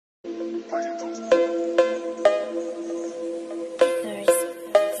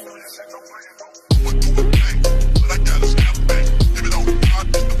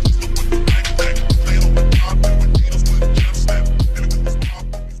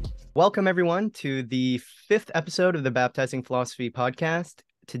Welcome, everyone, to the 5th episode of the Baptizing Philosophy Podcast.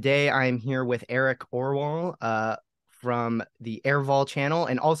 Today, I'm here with Eric Orwell from the Airvol channel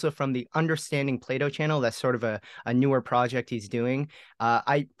and also from the Understanding Plato channel. That's sort of a newer project he's doing.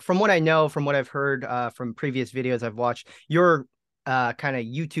 From what I know, from what I've heard from previous videos I've watched, your kind of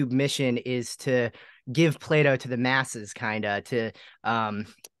YouTube mission is to give Plato to the masses, kind of to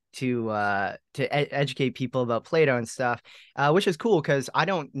educate people about Plato and stuff, which is cool because I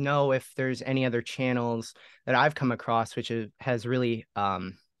don't know if there's any other channels that I've come across which has really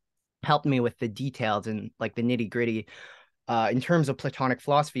helped me with the details and like the nitty gritty in terms of Platonic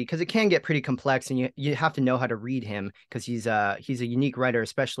philosophy, because it can get pretty complex and you have to know how to read him because he's a unique writer,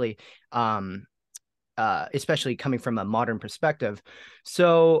 especially coming from a modern perspective.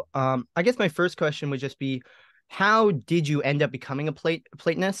 So I guess my first question would just be, how did you end up becoming a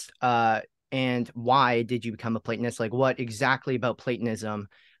Platonist? And why did you become a Platonist? Like, what exactly about Platonism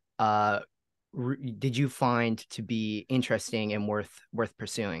did you find to be interesting and worth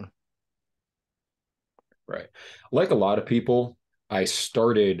pursuing? Right. Like a lot of people, I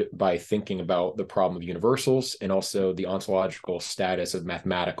started by thinking about the problem of universals and also the ontological status of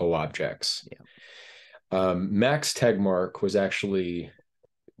mathematical objects. Yeah. Max Tegmark was actually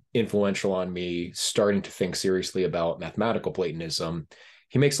influential on me starting to think seriously about mathematical Platonism.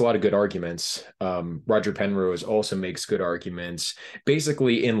 He makes a lot of good arguments. Roger Penrose also makes good arguments.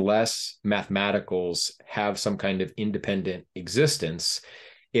 Basically, unless mathematicals have some kind of independent existence,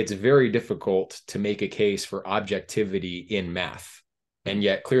 it's very difficult to make a case for objectivity in math. And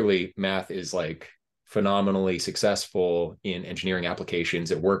yet, clearly, math is like phenomenally successful in engineering applications.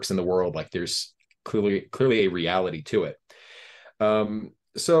 It works in the world. Like there's clearly a reality to it.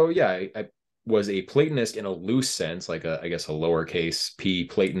 So yeah, I was a Platonist in a loose sense, like I guess a lowercase p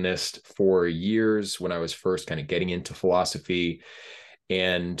Platonist for years when I was first kind of getting into philosophy.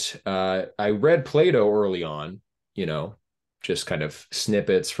 And I read Plato early on, just kind of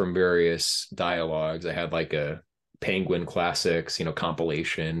snippets from various dialogues. I had like a Penguin Classics,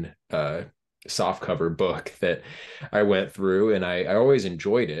 compilation, softcover book that I went through, and I always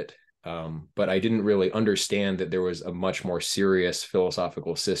enjoyed it. But I didn't really understand that there was a much more serious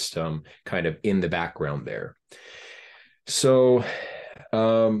philosophical system kind of in the background there. So,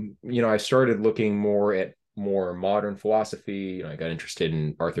 I started looking more at more modern philosophy. I got interested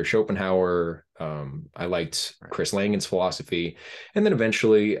in Arthur Schopenhauer. I liked Chris Langan's philosophy. And then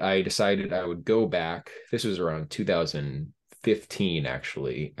eventually I decided I would go back. This was around 2015,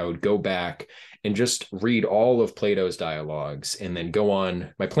 actually. I would go back and just read all of Plato's dialogues and then go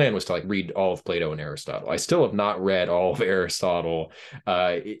on. My plan was to read all of Plato and Aristotle. I still have not read all of Aristotle.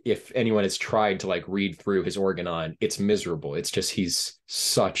 If anyone has tried to read through his Organon, it's miserable. It's just, he's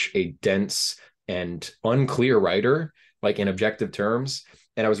such a dense and unclear writer, in objective terms.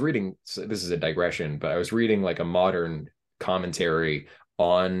 And I was reading, so this is a digression, but I was reading a modern commentary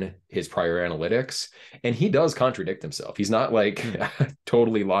on his prior analytics, and he does contradict himself. He's not a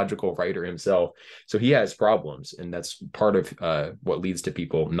totally logical writer himself, so he has problems, and that's part of what leads to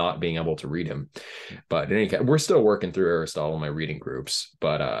people not being able to read him. But in any case, we're still working through Aristotle in my reading groups.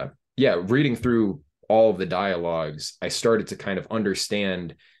 But reading through all of the dialogues, I started to kind of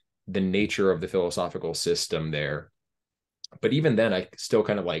understand the nature of the philosophical system there. But even then, I still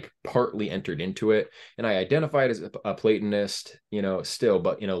kind of partly entered into it, and I identified as a Platonist, still,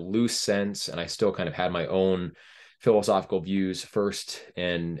 but in a loose sense. And I still kind of had my own philosophical views first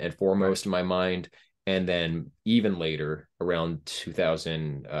and foremost in my mind. And then even later, around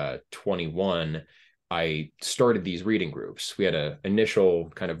 2021, I started these reading groups. We had an initial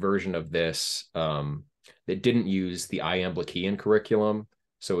kind of version of this that didn't use the iamblichean curriculum.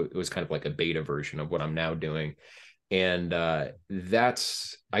 So it was kind of like a beta version of what I'm now doing. And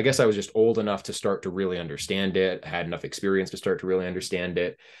that's, I guess I was just old enough to start to really understand it, had enough experience to start to really understand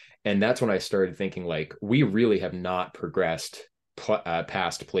it. And that's when I started thinking, we really have not progressed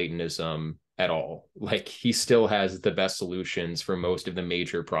past Platonism at all. He still has the best solutions for most of the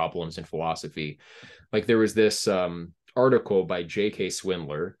major problems in philosophy. There was this article by J.K.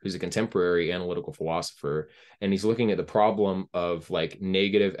 Swindler, who's a contemporary analytical philosopher, and he's looking at the problem of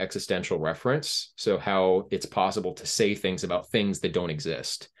negative existential reference. So how it's possible to say things about things that don't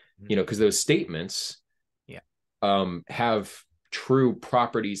exist, because those statements have true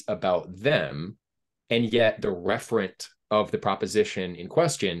properties about them, and yet the referent of the proposition in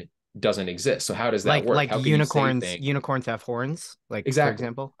question doesn't exist. So how does that Like work? How can you say things? unicorns have horns, like, for Exactly.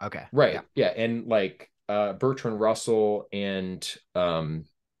 example. Okay. Right. Yeah. Yeah. And like Bertrand Russell and Willard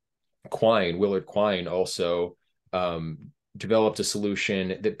Quine also developed a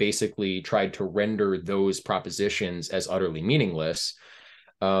solution that basically tried to render those propositions as utterly meaningless.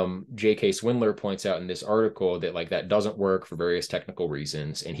 J.K. Swindler points out in this article that like that doesn't work for various technical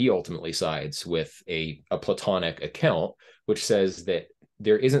reasons, and he ultimately sides with a Platonic account, which says that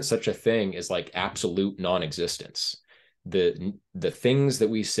there isn't such a thing as like absolute non-existence. The things that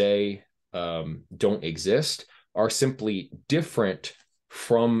we say don't exist are simply different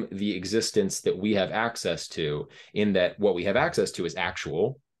from the existence that we have access to, in that what we have access to is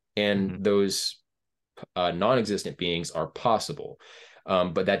actual, and those non-existent beings are possible.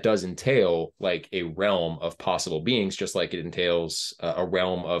 But that does entail like a realm of possible beings, just like it entails a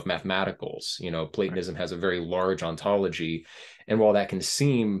realm of mathematicals. Platonism has a very large ontology, and while that can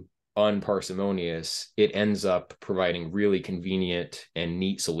seem unparsimonious, it ends up providing really convenient and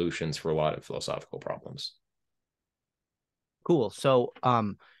neat solutions for a lot of philosophical problems. Cool. So,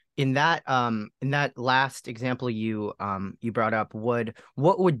 in that last example you brought up,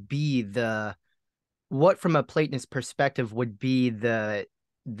 what from a Platonist perspective would be the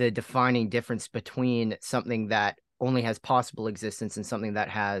defining difference between something that only has possible existence and something that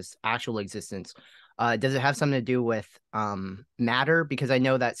has actual existence? Does it have something to do with matter? Because I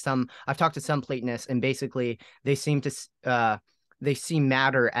know that I've talked to some Platonists, and basically they seem to they see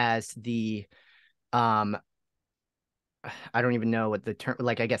matter as the I don't even know what the term,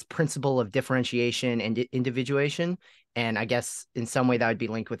 like, I guess, principle of differentiation and individuation. And I guess in some way that would be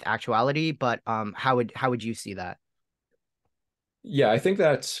linked with actuality. But how would you see that? Yeah, I think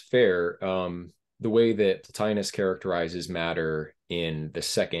that's fair. The way that Plotinus characterizes matter in the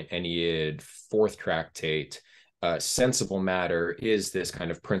second Ennead, fourth tractate, sensible matter is this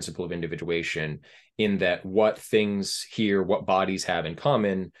kind of principle of individuation, in that what bodies have in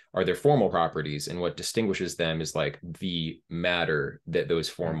common are their formal properties, and what distinguishes them is like the matter that those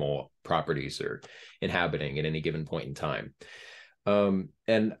formal properties are inhabiting at any given point in time.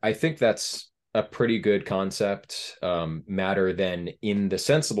 And I think that's a pretty good concept. Matter then in the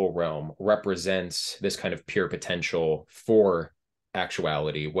sensible realm represents this kind of pure potential for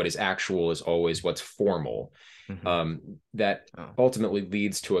actuality. What is actual is always what's formal. That ultimately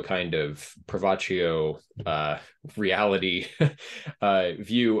leads to a kind of privatio reality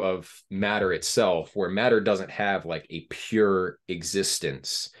view of matter itself, where matter doesn't have like a pure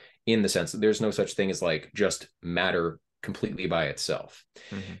existence, in the sense that there's no such thing as like just matter completely by itself.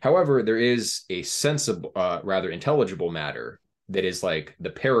 However, there is a sensible, rather intelligible matter that is like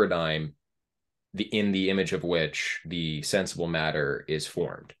the paradigm in the image of which the sensible matter is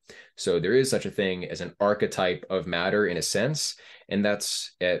formed. So there is such a thing as an archetype of matter in a sense, and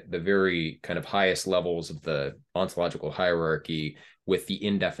that's at the very kind of highest levels of the ontological hierarchy, with the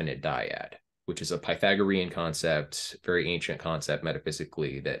indefinite dyad, which is a Pythagorean concept, very ancient concept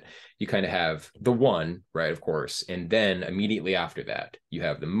metaphysically, that you kind of have the one, right, of course, and then immediately after that, you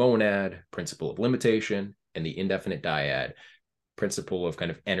have the monad, principle of limitation, and the indefinite dyad, principle of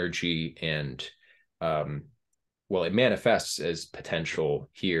kind of energy and well, it manifests as potential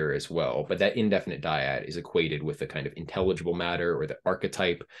here as well, but that indefinite dyad is equated with the kind of intelligible matter, or the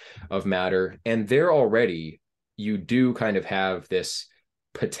archetype of matter. And there already, you do kind of have this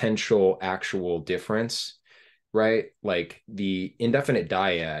potential actual difference, right? Like the indefinite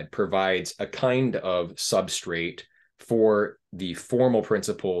dyad provides a kind of substrate for the formal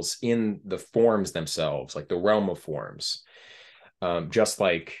principles in the forms themselves, like the realm of forms. Just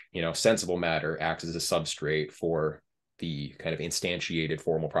like, sensible matter acts as a substrate for the kind of instantiated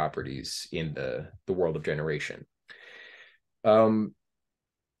formal properties in the world of generation.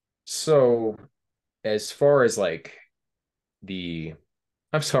 So as far as like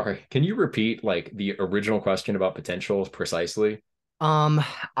I'm sorry, can you repeat like the original question about potentials precisely?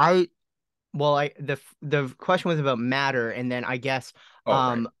 I Well, the question was about matter, and then I guess Oh,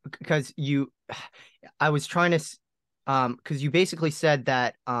 right. because I was trying to because you basically said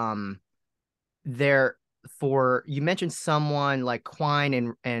that there for you mentioned someone like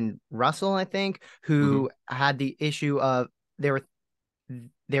Quine and Russell, I think, Mm-hmm. who had the issue of they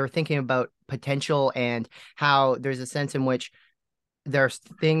were thinking about potential, and how there's a sense in which there's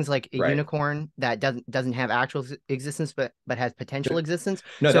things like a Right. unicorn that doesn't have actual existence, but has potential existence.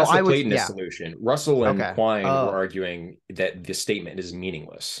 No, So that's the I was, Platonist yeah. solution. Russell and Okay. Quine were Oh. arguing that the statement is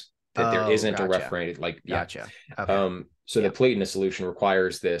meaningless, that there Oh, isn't a gotcha. referent, like, yeah. Gotcha. Okay. So the Platonist solution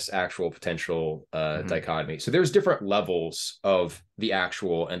requires this actual potential dichotomy. So there's different levels of the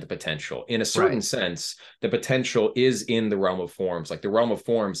actual and the potential. In a certain sense, the potential is in the realm of forms. Like the realm of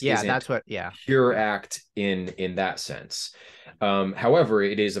forms isn't pure act in that sense. However,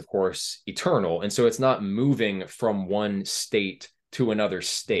 it is, of course, eternal. And so it's not moving from one state to another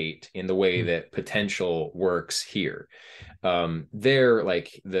state in the way that potential works here. There,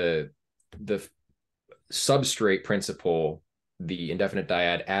 like the substrate principle, the indefinite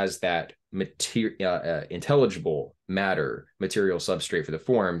dyad, as that intelligible matter, material substrate for the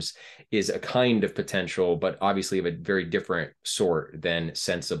forms, is a kind of potential, but obviously of a very different sort than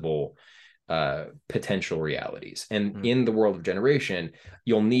sensible potential realities. And in the world of generation,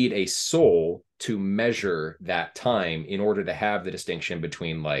 you'll need a soul to measure that time in order to have the distinction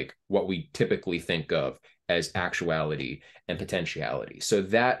between like what we typically think of as actuality and potentiality. So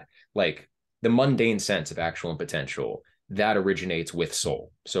that, like, the mundane sense of actual and potential, that originates with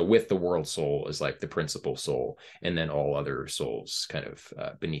soul. So with the world soul is like the principal soul, and then all other souls kind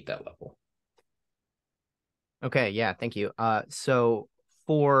of beneath that level. Okay, yeah, thank you. So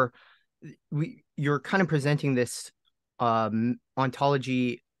you're kind of presenting this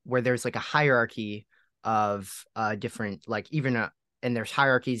ontology where there's like a hierarchy of different, like and there's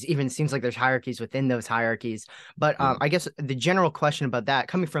hierarchies, even seems like there's hierarchies within those hierarchies. But I guess the general question about that,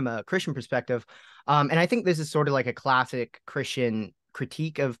 coming from a Christian perspective, and I think this is sort of like a classic Christian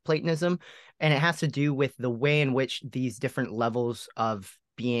critique of Platonism, and it has to do with the way in which these different levels of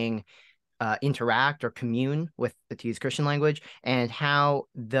being interact or commune with, to use Christian language, and how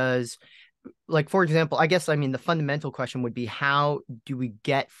does, like, for example, I guess, I mean, the fundamental question would be, how do we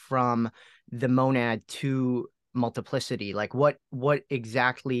get from the monad to multiplicity? Like what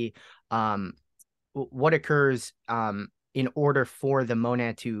exactly what occurs in order for the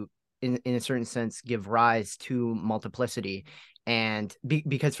monad to in a certain sense give rise to multiplicity? And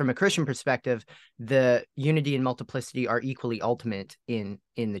because from a Christian perspective, the unity and multiplicity are equally ultimate in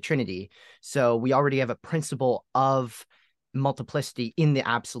the Trinity. So we already have a principle of multiplicity in the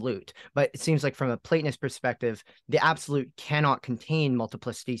absolute, but it seems like from a Platonist perspective, the absolute cannot contain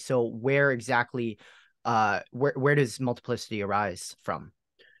multiplicity. So where exactly where does multiplicity arise from?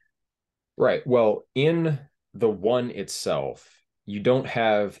 Right. Well, in the one itself, you don't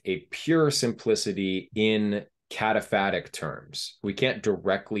have a pure simplicity in cataphatic terms. We can't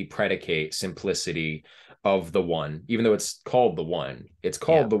directly predicate simplicity of the one, even though it's called the one. It's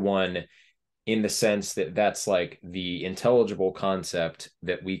called the one in the sense that that's like the intelligible concept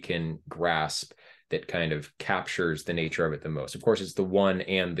that we can grasp that kind of captures the nature of it the most. Of course, it's the one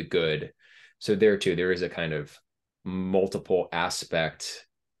and the good. So there too, there is a kind of multiple aspect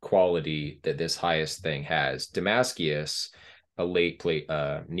quality that this highest thing has. Damascus, a late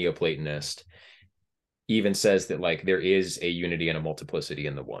Neoplatonist, even says that like there is a unity and a multiplicity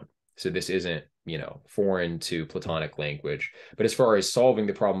in the one. So this isn't, foreign to Platonic language. But as far as solving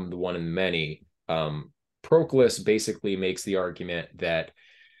the problem of the one and the many, Proclus basically makes the argument that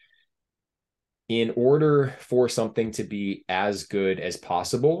in order for something to be as good as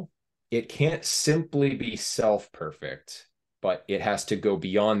possible, it can't simply be self-perfect, but it has to go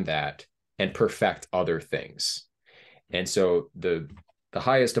beyond that and perfect other things. And so the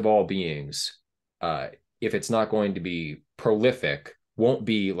highest of all beings, if it's not going to be prolific, won't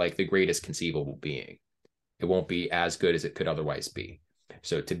be like the greatest conceivable being. It won't be as good as it could otherwise be.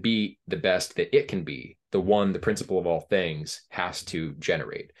 So to be the best that it can be, the one, the principle of all things, has to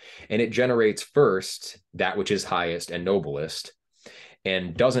generate. And it generates first that which is highest and noblest,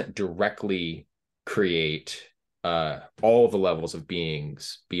 and doesn't directly create all the levels of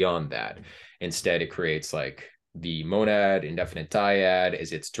beings beyond that. Instead, it creates like the monad, indefinite dyad,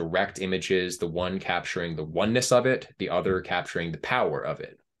 as its direct images, the one capturing the oneness of it, the other capturing the power of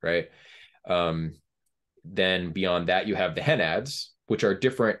it, right? Then beyond that, you have the henads, which are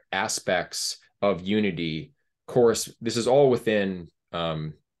different aspects of unity. Of course, this is all within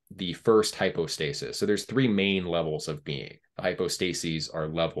the first hypostasis. So there's three main levels of being. The hypostases are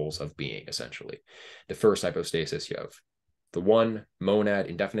levels of being, essentially. The first hypostasis, you have the one, monad,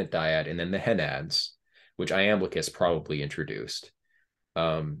 indefinite dyad, and then the henads, which Iamblichus probably introduced.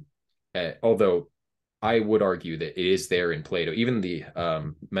 Although I would argue that it is there in Plato. Even the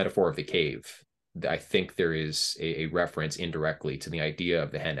metaphor of the cave, I think there is a reference indirectly to the idea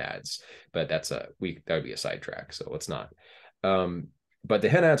of the henads, but that would be a sidetrack, so let's not. But the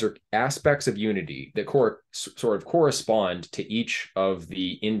henads are aspects of unity that sort of correspond to each of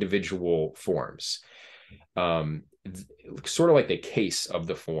the individual forms, sort of like the case of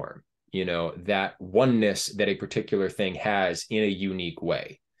the form, that oneness that a particular thing has in a unique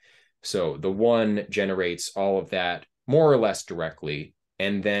way. So the one generates all of that more or less directly.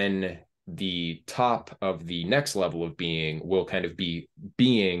 And then the top of the next level of being will kind of be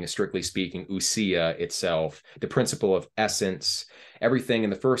being, strictly speaking, ousia itself, the principle of essence. Everything in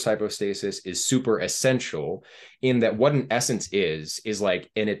the first hypostasis is super essential, in that what an essence is like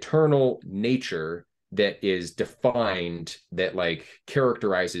an eternal nature that is defined, that like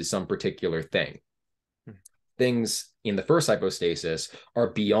characterizes some particular thing. Things in the first hypostasis are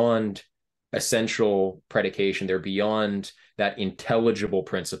beyond essential predication. They're beyond that intelligible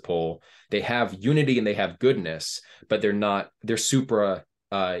principle. They have unity and they have goodness, but they're supra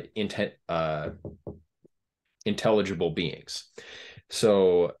intelligible beings.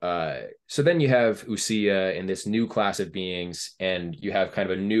 So then you have ousia in this new class of beings, and you have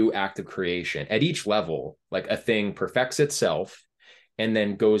kind of a new act of creation. At each level, like a thing perfects itself and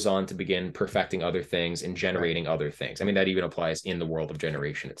then goes on to begin perfecting other things and generating other things. I mean, that even applies in the world of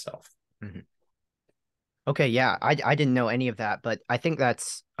generation itself. Mm-hmm. Okay, yeah, I didn't know any of that, but I think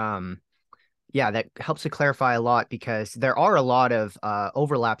that's yeah, that helps to clarify a lot, because there are a lot of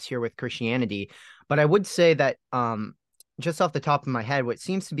overlaps here with Christianity. But I would say that just off the top of my head, what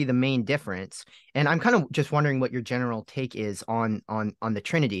seems to be the main difference, and I'm kind of just wondering what your general take is on the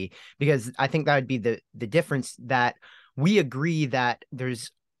Trinity, because I think that would be the difference, that we agree that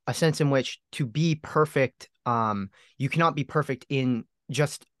there's a sense in which to be perfect, you cannot be perfect in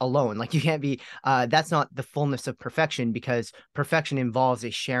just alone. Like you can't be that's not the fullness of perfection, because perfection involves a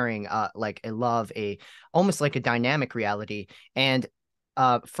sharing, like a love, a almost like a dynamic reality. And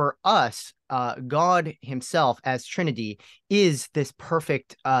for us, God himself as Trinity is this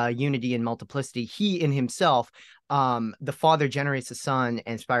perfect unity and multiplicity. He in himself, the Father generates the Son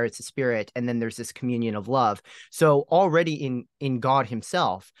and inspires the Spirit, and then there's this communion of love. So already in God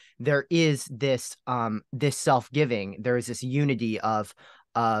himself, there is this this self-giving. There is this unity of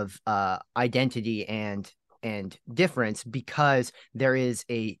identity and difference, because there is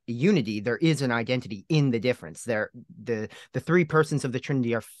a unity, there is an identity in the difference. The three persons of the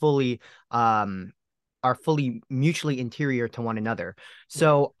Trinity are fully mutually interior to one another.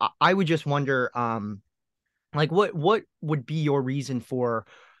 So I would just wonder, like what would be your reason for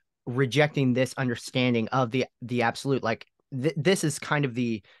rejecting this understanding of the absolute? Like this is kind of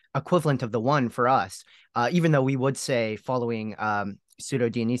the equivalent of the one for us, even though we would say, following Pseudo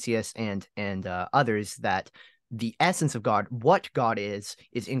Dionysius and others, that the essence of God, what God is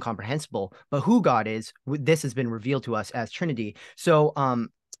incomprehensible, but who God is, this has been revealed to us as Trinity. So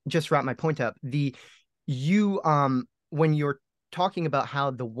just wrap my point up, when you're talking about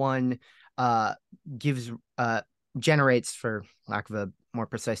how the one gives generates, for lack of a more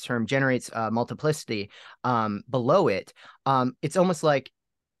precise term, generates multiplicity below it, it's almost like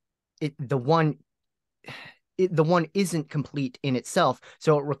the one isn't complete in itself,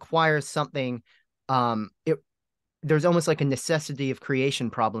 so it requires something. There's almost like a necessity of creation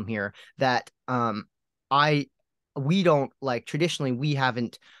problem here, that we don't, like, traditionally we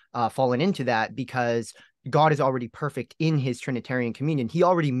haven't fallen into that, because God is already perfect in his Trinitarian communion. He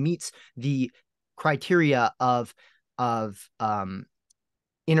already meets the criteria of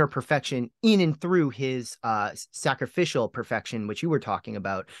inner perfection in and through his sacrificial perfection, which you were talking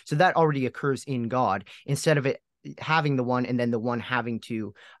about. So that already occurs in God, instead of it having the one and then the one having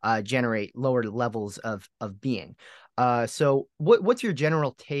to generate lower levels of being. So what's your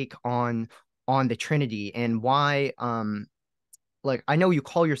general take on the Trinity, and why like, I know you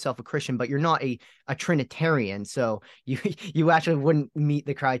call yourself a Christian, but you're not a Trinitarian, so you actually wouldn't meet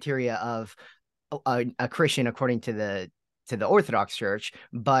the criteria of a Christian according to the Orthodox Church,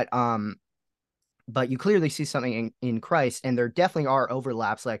 but you clearly see something in Christ, and there definitely are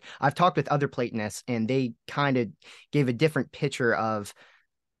overlaps. Like, I've talked with other Platonists, and they kind of gave a different picture of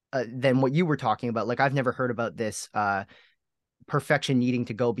than what you were talking about. Like, I've never heard about this perfection needing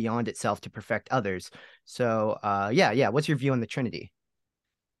to go beyond itself to perfect others. So yeah, what's your view on the Trinity?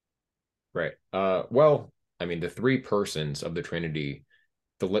 Right. Well, I mean, the three persons of the Trinity,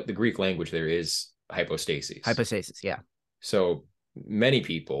 the Greek language there is hypostases. Hypostasis, yeah. So many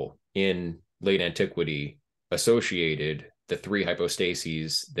people in late antiquity associated the three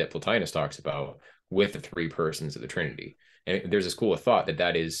hypostases that Plotinus talks about with the three persons of the Trinity. And there's a school of thought that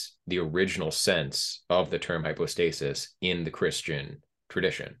that is the original sense of the term hypostasis in the Christian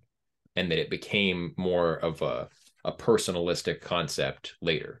tradition, and that it became more of a personalistic concept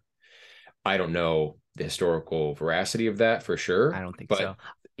later. I don't know the historical veracity of that for sure, I don't think but so.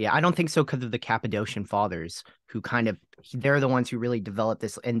 Yeah, I don't think so, because of the Cappadocian fathers, who kind of, they're the ones who really developed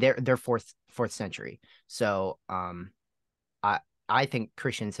this, and they're fourth century. So I I think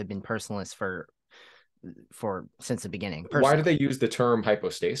Christians have been personalists for since the beginning, why do they personally. use the term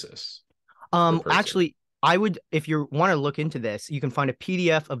hypostasis for person? Actually, I would, if you want to look into this, you can find a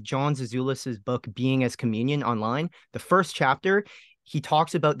PDF of John Zazoulis's book, Being as Communion, online. The first chapter, he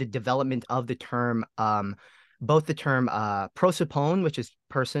talks about the development of the term, both the term prosopon, which is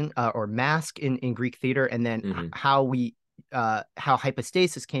person or mask in Greek theater, and then how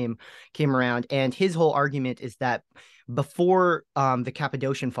hypostasis came around. And his whole argument is that before the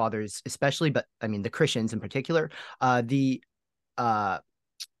Cappadocian fathers, especially, but I mean the Christians in particular,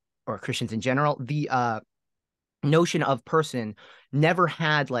 or Christians in general, the notion of person never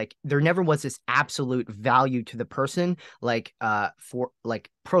had, like, there never was this absolute value to the person, like for like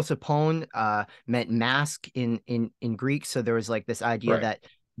prosopon meant mask in Greek, so there was like this idea that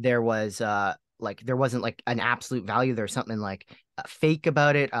there was like there wasn't like an absolute value, there's something like fake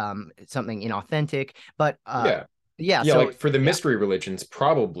about it, something inauthentic, but so like for the mystery religions,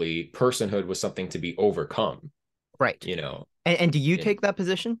 probably personhood was something to be overcome, right? And do you take that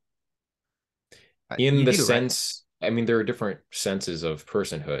position? In the sense, right? I mean, there are different senses of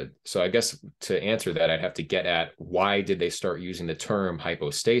personhood. So I guess to answer that, I'd have to get at why did they start using the term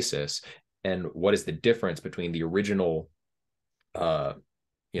hypostasis, and what is the difference between the original,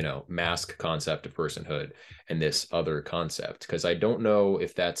 mask concept of personhood and this other concept? Because I don't know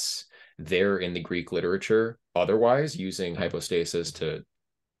if that's there in the Greek literature otherwise, using hypostasis to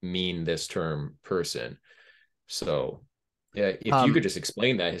mean this term person. So yeah, if you could just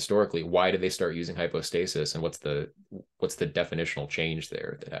explain that historically, why did they start using hypostasis, and what's the definitional change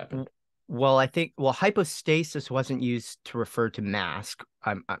there that happened? Well, I think hypostasis wasn't used to refer to mask.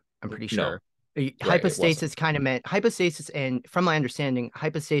 I'm pretty sure. No. Hypostasis kind of meant hypostasis, and from my understanding,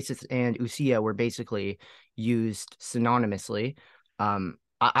 hypostasis and ousia were basically used synonymously.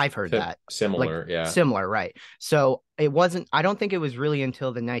 I've heard that similar, like, similar, right? So it wasn't. I don't think it was really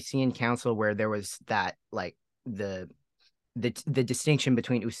until the Nicene Council where there was that, like, the distinction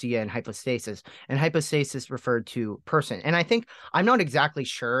between ousia and hypostasis referred to person. And I think, I'm not exactly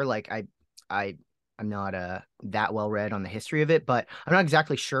sure, like I'm not that well read on the history of it, but I'm not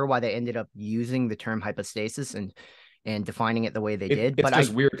exactly sure why they ended up using the term hypostasis and defining it the way they did. It's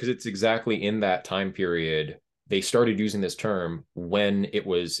just weird because it's exactly in that time period they started using this term, when it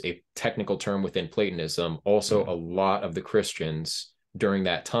was a technical term within Platonism. Also, a lot of the Christians during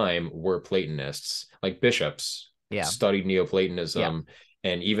that time were Platonists, like bishops. Studied Neoplatonism,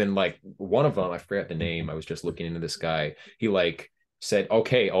 and even like one of them, I forget the name, I was just looking into this guy, he like said,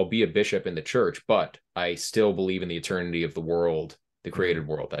 okay, I'll be a bishop in the church, but I still believe in the eternity of the world, the created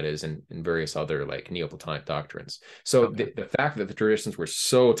world, that is, and various other like Neoplatonic doctrines. So the fact that the traditions were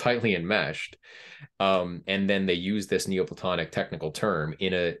so tightly enmeshed, and then they use this Neoplatonic technical term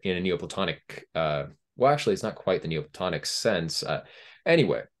in a Neoplatonic, well, actually it's not quite the Neoplatonic sense,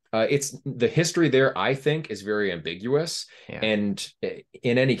 anyway. It's the history there, I think, is very ambiguous. And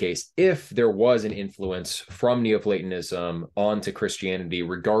in any case, if there was an influence from Neoplatonism onto Christianity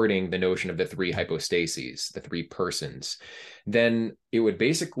regarding the notion of the three hypostases, the three persons, then it would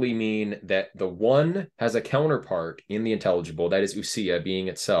basically mean that the one has a counterpart in the intelligible, that is ousia, being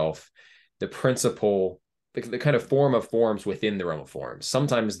itself the principle, the kind of form of forms within the realm of forms.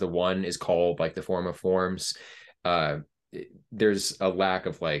 Sometimes the one is called like the form of forms. There's a lack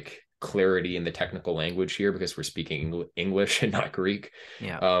of like clarity in the technical language here because we're speaking English and not Greek.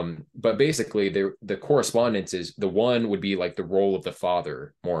 But basically the correspondence is the one would be like the role of the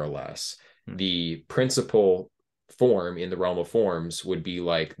Father, more or less. The principal form in the realm of forms would be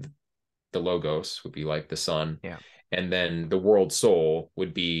like the Logos, would be like the Son. And then the world soul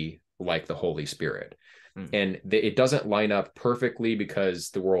would be like the Holy Spirit. And it doesn't line up perfectly because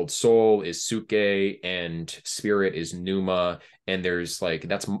the world soul is suke and spirit is pneuma, and there's like,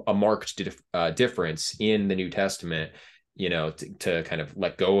 that's a marked difference in the New Testament, to kind of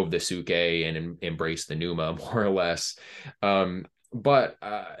let go of the suke and embrace the pneuma, more or less. But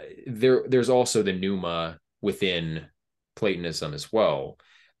there's also the pneuma within Platonism as well.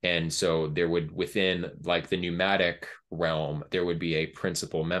 And so there would, within like the pneumatic realm, there would be a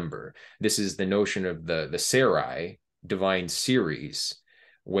principal member. This is the notion of the serai, divine series,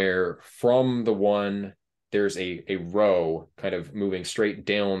 where from the one, there's a row kind of moving straight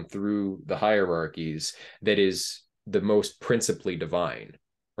down through the hierarchies that is the most principally divine,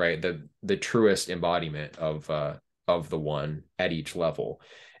 right? The truest embodiment of the one at each level.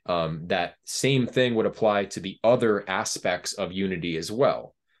 That same thing would apply to the other aspects of unity as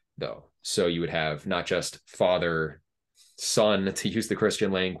well, though. So you would have not just Father, Son, to use the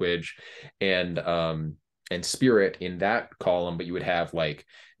Christian language, and Spirit in that column, but you would have like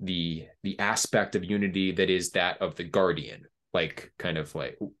the aspect of unity that is that of the guardian, like kind of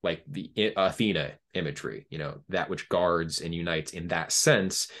like the Athena imagery, that which guards and unites in that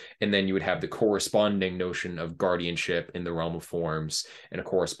sense. And then you would have the corresponding notion of guardianship in the realm of forms, and a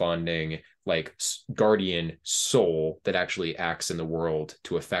corresponding like guardian soul that actually acts in the world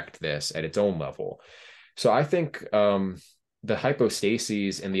to affect this at its own level. So I think the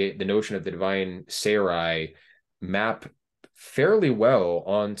hypostases and the notion of the divine seri map fairly well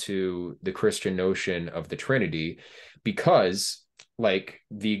onto the Christian notion of the Trinity, because like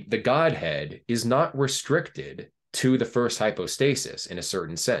the Godhead is not restricted to the first hypostasis in a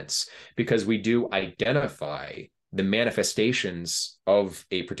certain sense, because we do identify the manifestations of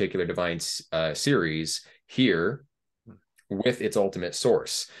a particular divine series here with its ultimate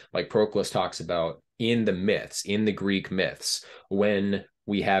source. Like Proclus talks about in the myths, in the Greek myths, when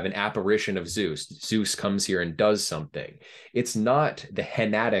we have an apparition of Zeus comes here and does something. It's not the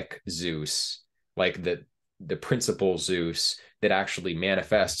Hanatic Zeus, like the principal Zeus that actually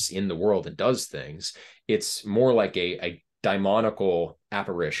manifests in the world and does things. It's more like a daimonical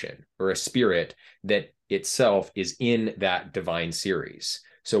apparition or a spirit that itself is in that divine series.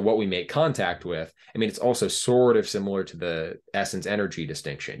 So what we make contact with, I mean, it's also sort of similar to the essence energy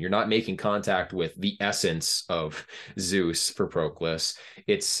distinction. You're not making contact with the essence of Zeus for Proclus.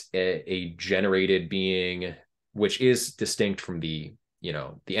 It's a generated being, which is distinct from the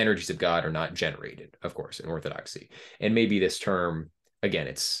energies of God are not generated, of course, in Orthodoxy. And maybe this term, again,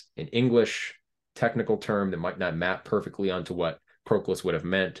 it's an English technical term that might not map perfectly onto what Proclus would have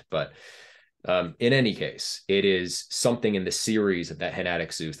meant, but in any case, it is something in the series of that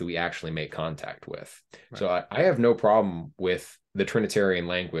Hanatic Zeus that we actually make contact with. Right. So I have no problem with the Trinitarian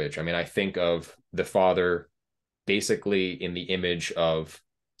language. I mean, I think of the Father basically in the image of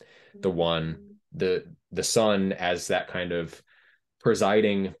the One, the Son as that kind of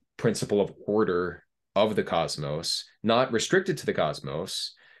presiding principle of order of the cosmos, not restricted to the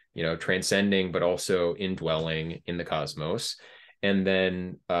cosmos, transcending, but also indwelling in the cosmos. And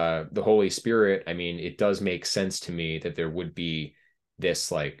then the Holy Spirit, I mean, it does make sense to me that there would be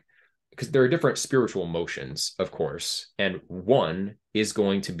this because there are different spiritual motions, of course, and one is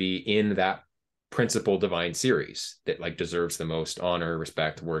going to be in that principal divine series that deserves the most honor,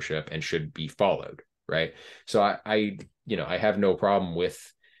 respect, worship, and should be followed, right? So I have no problem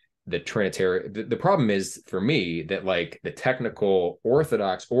with the Trinitarian. The problem is for me that the technical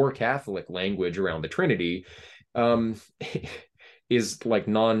Orthodox or Catholic language around the Trinity is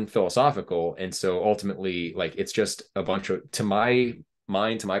non-philosophical. And so ultimately, it's just a bunch of, to my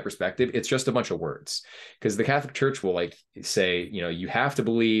mind, to my perspective, it's just a bunch of words. Because the Catholic Church will say, you have to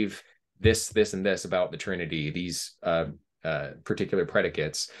believe this, and this about the Trinity, these particular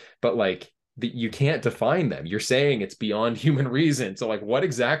predicates, but you can't define them. You're saying it's beyond human reason. So what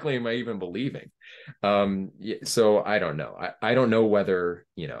exactly am I even believing? So I don't know. I don't know whether,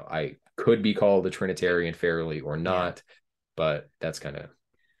 I could be called a Trinitarian fairly or not. Yeah. But that's kind of,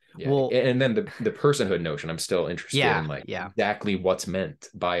 yeah. Well, and then the personhood notion, I'm still interested in exactly what's meant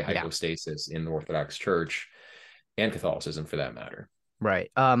by hypostasis in the Orthodox Church and Catholicism for that matter.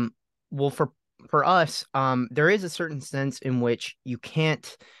 Right. Well, for us, there is a certain sense in which you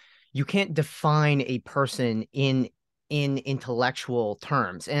can't define a person in intellectual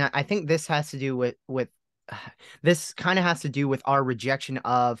terms, and I think this has to do with this kind of has to do with our rejection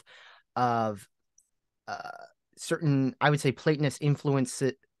of certain, I would say, Platonist influence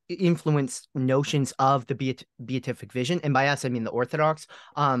notions of the beatific vision, and by us I mean the Orthodox,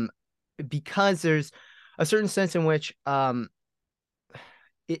 because there's a certain sense in which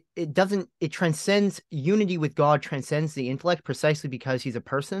it transcends unity with God, transcends the intellect precisely because he's a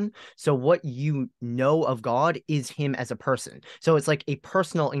person. So what you know of God is him as a person. So it's like a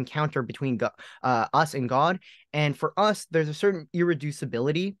personal encounter between us and God. And for us, there's a certain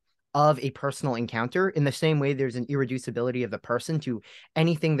irreducibility of a personal encounter, in the same way there's an irreducibility of the person to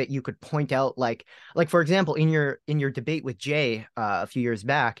anything that you could point out. Like for example, in your debate with Jay a few years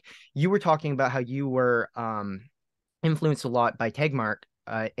back, you were talking about how you were influenced a lot by Tegmark,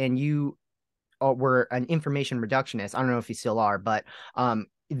 and you were an information reductionist. I don't know if you still are, but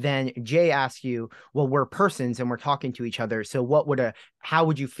then Jay asked you, well, we're persons and we're talking to each other, so how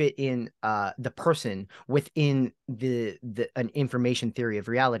would you fit in the person within an information theory of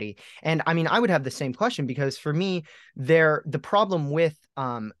reality? And I mean, I would have the same question, because for me, the problem with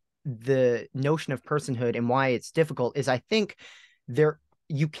the notion of personhood and why it's difficult is, I think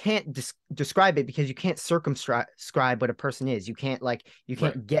you can't describe it because you can't circumscribe what a person is. You can't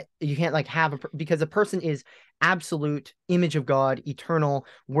have because a person is absolute image of God, eternal.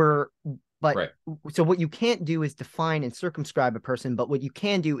 But Right. so what you can't do is define and circumscribe a person, but what you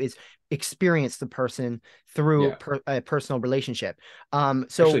can do is experience the person through Yeah. a personal relationship. Actually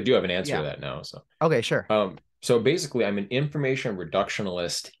So do have an answer to yeah. that now. So Okay, sure. so basically I'm an information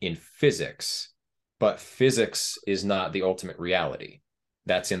reductionist in physics, but physics is not the ultimate reality.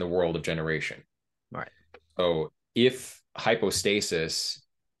 That's in the world of generation. All right. So if hypostasis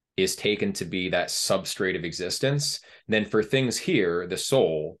is taken to be that substrate of existence, then for things here, the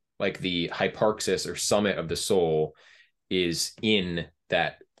soul, like the hyparxis or summit of the soul, is in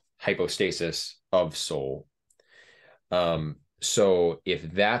that hypostasis of soul. So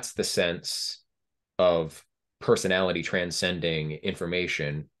if that's the sense of personality transcending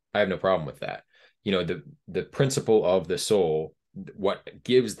information, I have no problem with that. You know, the principle of the soul, what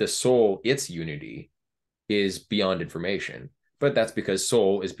gives the soul its unity is beyond information, but that's because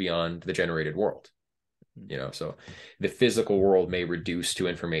soul is beyond the generated world. You know, so the physical world may reduce to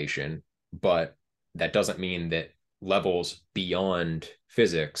information, but that doesn't mean that levels beyond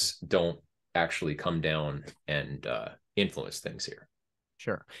physics don't actually come down and influence things here.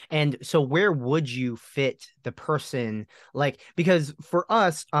 Sure. And so where would you fit the person, like, because for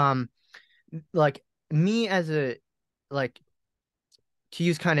us, like me as a, like, to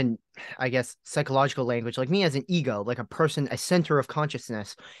use kind of, I guess, psychological language, like me as an ego, like a person, a center of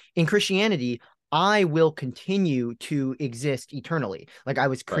consciousness in Christianity, I will continue to exist eternally. Like I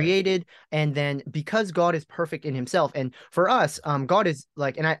was Right. created, and then because God is perfect in himself, and for us, God is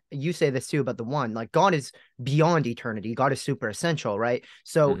like, and you say this too about the one, like God is beyond eternity. God is super essential, right?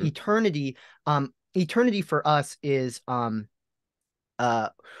 So Mm-hmm. eternity for us is uh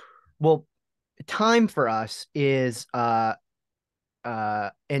well, time for us is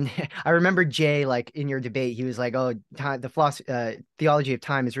and I remember Jay, like in your debate, he was like, oh, time, the philosophy theology of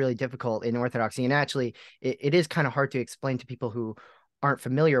time is really difficult in orthodoxy, and actually it is kind of hard to explain to people who aren't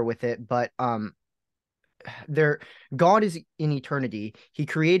familiar with it. But there, God is in eternity. He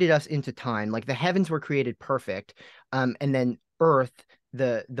created us into time. Like the heavens were created perfect, and then earth,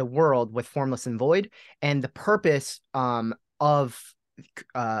 the world, was formless and void. And the purpose uh of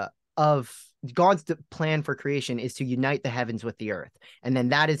God's plan for creation is to unite the heavens with the earth, and then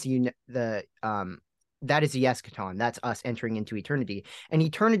that is that is the eschaton. That's us entering into eternity, and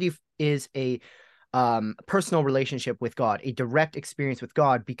eternity is a personal relationship with God, a direct experience with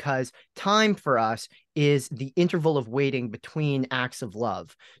God, because time for us is the interval of waiting between acts of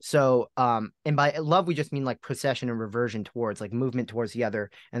love. So, and by love, we just mean like procession and reversion towards, like movement towards the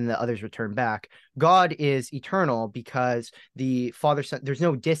other, and the others return back. God is eternal because the Father, Son, there's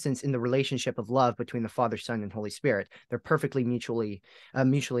no distance in the relationship of love between the Father, Son, and Holy Spirit. They're perfectly mutually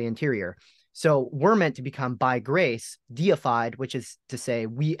interior. So we're meant to become by grace deified, which is to say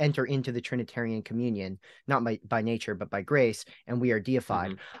we enter into the Trinitarian communion, not by nature, but by grace, and we are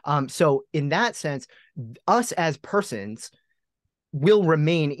deified. Mm-hmm. So in that sense, us as persons will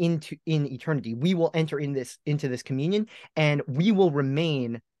remain in eternity. We will enter into this communion, and we will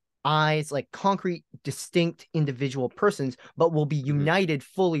remain eyes, like concrete, distinct individual persons, but will be Mm-hmm. united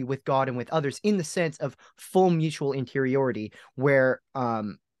fully with God and with others in the sense of full mutual interiority, where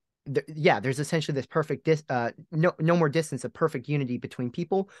there's essentially this perfect no more distance, of perfect unity between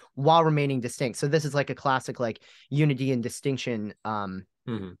people while remaining distinct. So this is like a classic like unity and distinction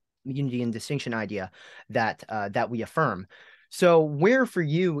Mm-hmm. unity and distinction idea that we affirm. So where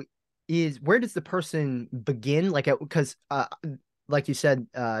does the person begin, like because like you said,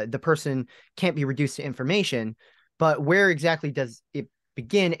 the person can't be reduced to information, but where exactly does it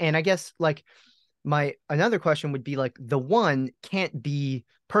begin? And I guess like my another question would be like the one can't be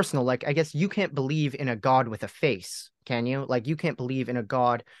personal. Like I guess you can't believe in a God with a face, can you? Like you can't believe in a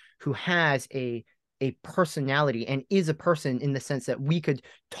God who has a personality and is a person in the sense that we could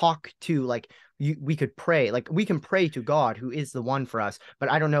talk to, like we could pray, like we can pray to God who is the one for us,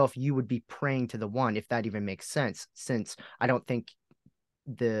 but I don't know if you would be praying to the one, if that even makes sense, since I don't think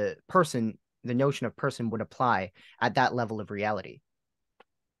the notion of person would apply at that level of reality.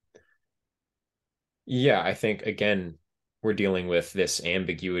 Yeah, I think again, we're dealing with this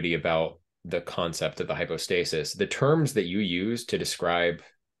ambiguity about the concept of the hypostasis. The terms that you use to describe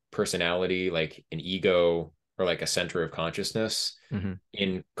personality, like an ego or like a center of consciousness, Mm-hmm.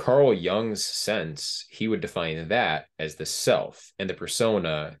 in Carl Jung's sense, he would define that as the self, and the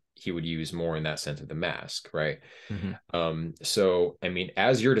persona he would use more in that sense of the mask, right? Mm-hmm. So I mean,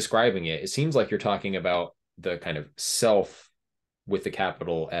 as you're describing it, it seems like you're talking about the kind of self with the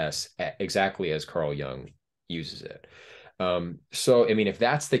capital S, exactly as Carl Jung uses it. So, I mean, if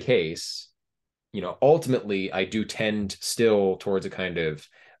that's the case, you know, ultimately, I do tend still towards a kind of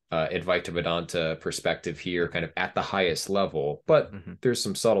Advaita Vedanta perspective here, kind of at the highest level, but there's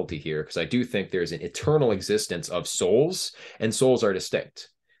some subtlety here, because I do think there's an eternal existence of souls, and souls are distinct.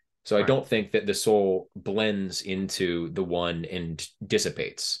 So I don't think that the soul blends into the one and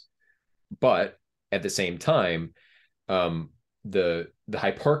dissipates. But at the same time, the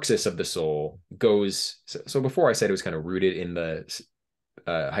hyparxis of the soul goes. So before I said it was kind of rooted in the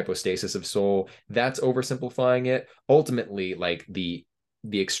hypostasis of soul. That's oversimplifying it. Ultimately, like the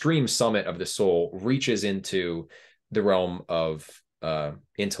extreme summit of the soul reaches into the realm of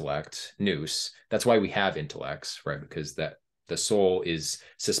intellect, nous. That's why we have intellects, right? Because that the soul is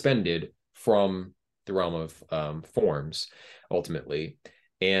suspended from the realm of forms, ultimately.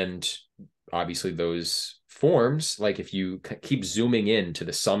 And obviously those forms, like if you keep zooming in to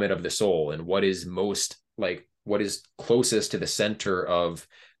the summit of the soul and what is most like what is closest to the center of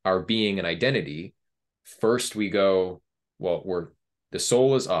our being and identity, first we go, well, the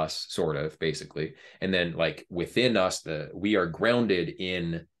soul is us, sort of, basically. And then like within us, we are grounded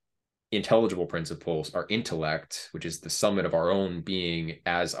in intelligible principles, our intellect, which is the summit of our own being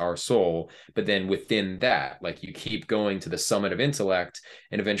as our soul. But then within that, like you keep going to the summit of intellect,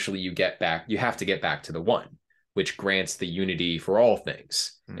 and eventually you have to get back to the one, which grants the unity for all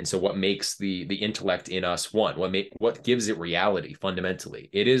things. And so what makes the intellect in us one? What gives it reality fundamentally?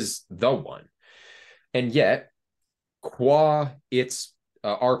 It is the one. And yet, qua its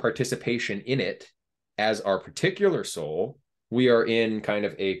our participation in it as our particular soul, we are in kind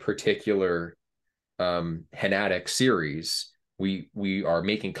of a particular henatic series. We are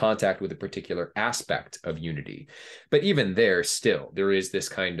making contact with a particular aspect of unity. But even there, still, there is this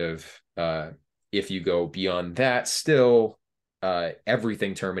kind of if you go beyond that, still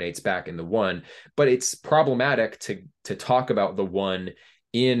everything terminates back in the one. But it's problematic to talk about the one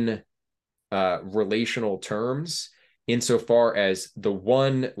in relational terms, insofar as the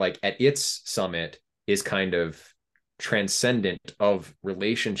one, like at its summit, is kind of transcendent of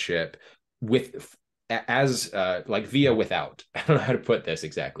relationship with as like via without. I don't know how to put this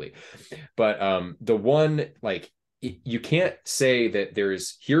exactly, but the one, like you can't say that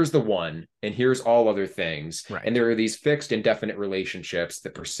here's the one and here's all other things, right, and there are these fixed indefinite relationships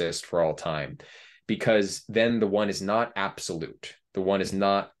that persist for all time, because then the one is not absolute. The one is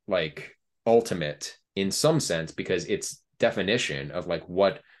not like ultimate in some sense, because its definition of like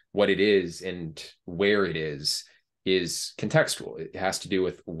what it is and where it is contextual. It has to do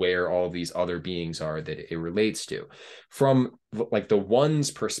with where all these other beings are that it relates to. From like the one's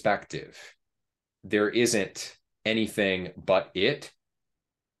perspective, there isn't anything but it.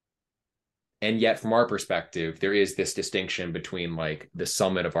 And yet from our perspective, there is this distinction between like the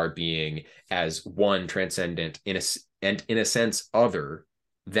summit of our being as one transcendent in a sense other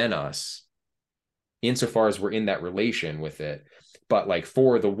than us, insofar as we're in that relation with it. But like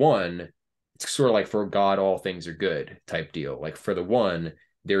for the one, it's sort of like for God, all things are good type deal. Like for the one,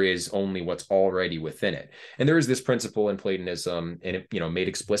 there is only what's already within it. And there is this principle in Platonism, and it, made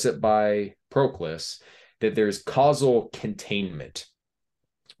explicit by Proclus, that there's causal containment,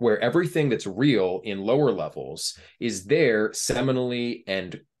 where everything that's real in lower levels is there seminally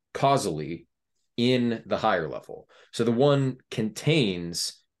and causally in the higher level. So the one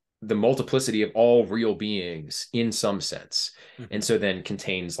contains the multiplicity of all real beings in some sense. And so then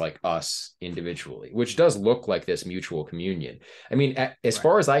contains like us individually, which does look like this mutual communion. I mean, as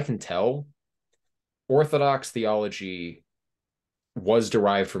far as I can tell, Orthodox theology was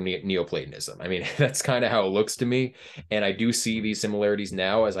derived from Neoplatonism. I mean, that's kind of how it looks to me. And I do see these similarities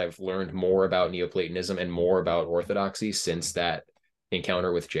now as I've learned more about Neoplatonism and more about Orthodoxy since that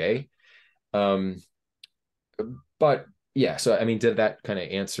encounter with Jay. But yeah, so I mean, did that kind of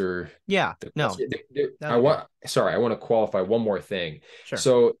answer? Yeah, no. I want to qualify one more thing. Sure.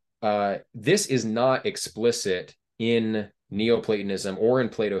 So this is not explicit in Neoplatonism or in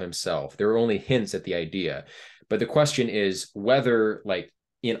Plato himself. There are only hints at the idea. But the question is whether, like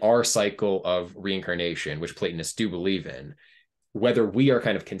in our cycle of reincarnation, which Platonists do believe in, whether we are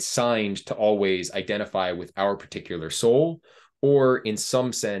kind of consigned to always identify with our particular soul, or in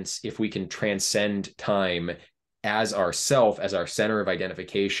some sense, if we can transcend time as ourself, as our center of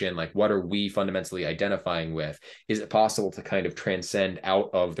identification, like what are we fundamentally identifying with? Is it possible to kind of transcend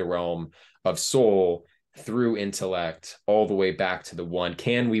out of the realm of soul through intellect all the way back to the one?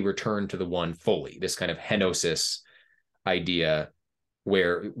 Can we return to the one fully? This kind of henosis idea,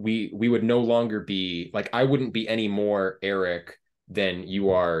 where we would no longer be like, I wouldn't be any more Eric than you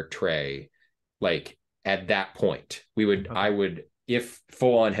are Trey. Like at that point, I would, if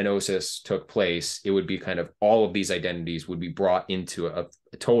full-on henosis took place, it would be kind of all of these identities would be brought into a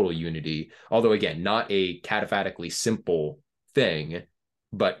total unity. Although again, not a cataphatically simple thing,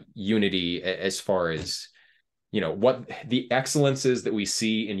 but unity as far as, what the excellences that we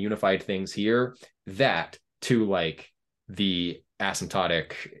see in unified things here, that to like the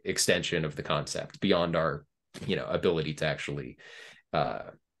asymptotic extension of the concept beyond our, ability to actually,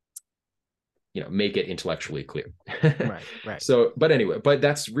 make it intellectually clear. Right. So, but anyway, but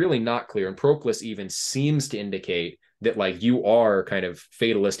that's really not clear. And Proclus even seems to indicate that like you are kind of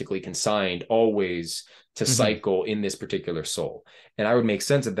fatalistically consigned always to cycle in this particular soul. And I would make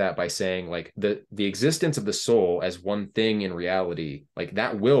sense of that by saying like the existence of the soul as one thing in reality, like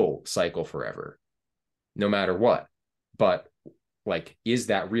that will cycle forever, no matter what. But like, is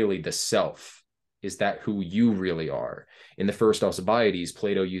that really the self? Is that who you really are? In the first Alcibiades,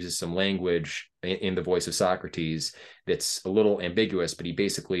 Plato uses some language in the voice of Socrates that's a little ambiguous, but he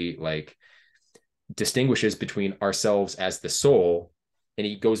basically like distinguishes between ourselves as the soul, and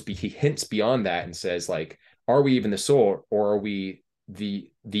he hints beyond that and says like, are we even the soul, or are we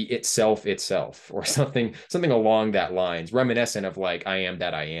the itself, or something along that lines, reminiscent of like I am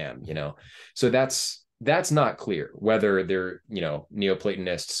that I am, So that's not clear whether they're,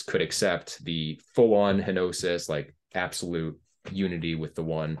 Neoplatonists could accept the full-on henosis, like absolute unity with the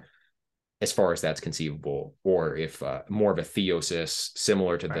one, as far as that's conceivable, or if more of a theosis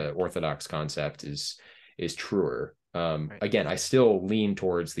similar to the Orthodox concept is truer. Again, I still lean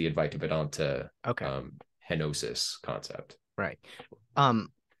towards the Advaita Vedanta henosis concept. Right.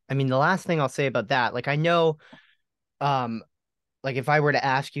 I mean, the last thing I'll say about that, like I know, like if I were to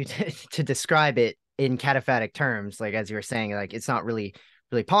ask you to describe it in cataphatic terms, like as you were saying, like it's not really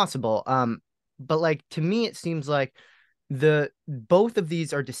possible. But like to me, it seems like both of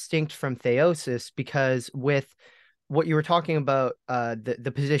these are distinct from theosis, because with what you were talking about,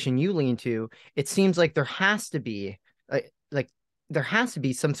 the position you lean to, it seems like there has to be like there has to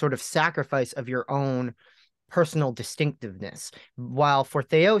be some sort of sacrifice of your own personal distinctiveness, while for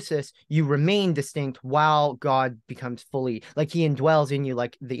theosis you remain distinct while God becomes fully, like he indwells in you,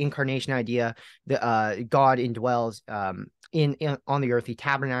 like the incarnation idea, the God indwells in on the earth, he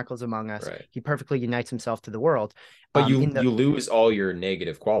tabernacles among us, he perfectly unites himself to the world, but you lose all your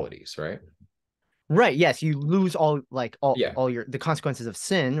negative qualities, right? Right. Yes, you lose all your the consequences of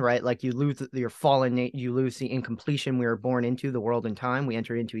sin, right? Like you lose your fallen you lose the incompletion we were born into, the world and time, we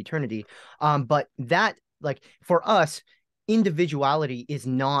enter into eternity. But that, like for us, individuality is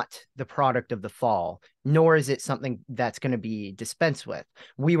not the product of the fall, nor is it something that's going to be dispensed with.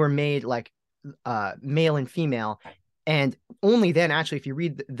 We were made like male and female, and only then, actually, if you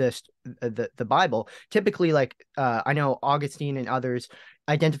read the Bible, typically, like I know Augustine and others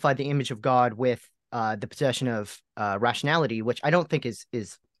identified the image of God with the possession of rationality, which I don't think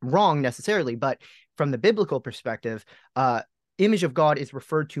is wrong necessarily, but from the biblical perspective, image of God is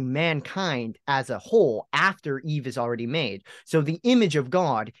referred to mankind as a whole after Eve is already made. So the image of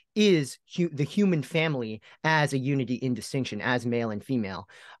God is the human family as a unity in distinction, as male and female,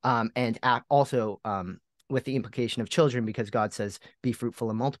 and also with the implication of children, because God says, be fruitful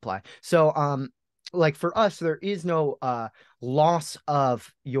and multiply. So like for us, there is no loss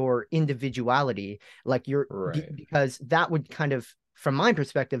of your individuality, like because that would kind of, from my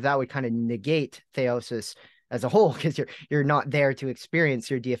perspective, that would kind of negate theosis as a whole, because you're not there to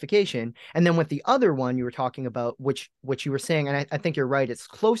experience your deification. And then with the other one you were talking about, which you were saying, and I think you're right, it's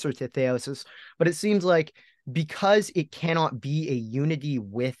closer to theosis, but it seems like because it cannot be a unity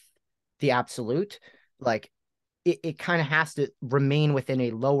with the absolute, like it kind of has to remain within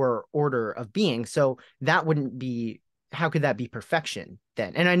a lower order of being. So that wouldn't be, how could that be perfection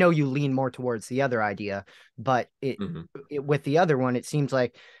then? And I know you lean more towards the other idea, but with the other one, it seems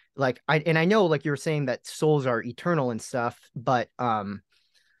like I know, like you were saying, that souls are eternal and stuff, but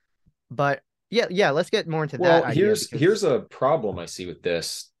yeah, let's get more into that idea. Here's a problem I see with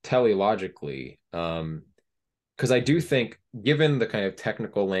this teleologically. Because I do think, given the kind of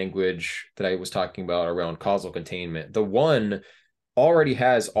technical language that I was talking about around causal containment, the one already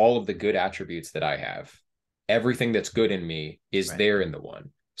has all of the good attributes that I have. Everything that's good in me is there in the one.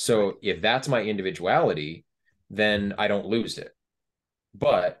 So if that's my individuality, then I don't lose it.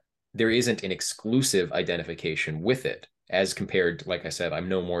 But there isn't an exclusive identification with it, as compared, like I said, I'm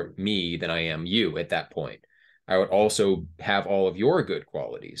no more me than I am you at that point. I would also have all of your good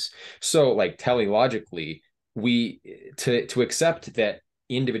qualities. So like teleologically, to accept that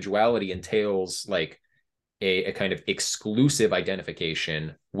individuality entails like a kind of exclusive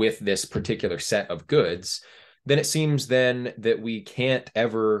identification with this particular set of goods, then it seems then that we can't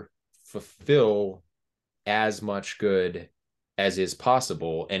ever fulfill as much good as is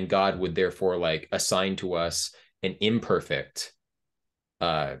possible, and God would therefore like assign to us an imperfect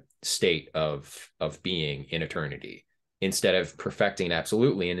state of being in eternity. instead of perfecting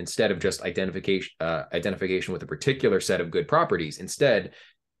absolutely, and instead of just identification with a particular set of good properties. Instead,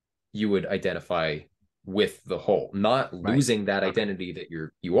 you would identify with the whole, not losing that identity that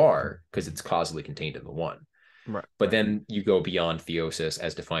you are, because it's causally contained in the one. Right. But then you go beyond theosis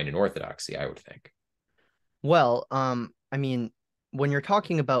as defined in orthodoxy, I would think. Well, I mean, when you're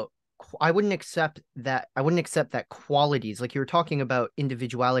talking about, I wouldn't accept that. I wouldn't accept that qualities, like you were talking about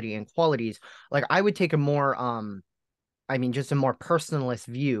individuality and qualities. Like I would take a more, I mean, just a more personalist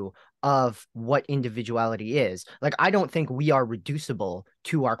view of what individuality is. Like, I don't think we are reducible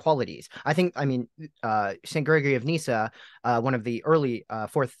to our qualities. I think, I mean, St. Gregory of Nyssa, one of the early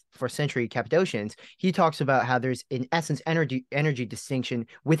fourth century Cappadocians, he talks about how there's, in essence, energy distinction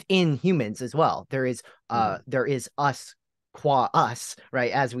within humans as well. There is us qua us,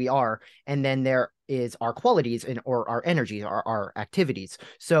 right, as we are, and then there is our qualities and or our energies, our activities.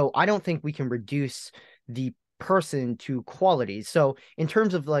 So I don't think we can reduce the person to qualities. So in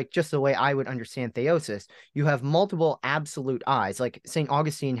terms of like just the way I would understand theosis, you have multiple absolute eyes. Like St.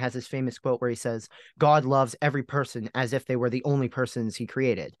 Augustine has this famous quote where he says, God loves every person as if they were the only persons he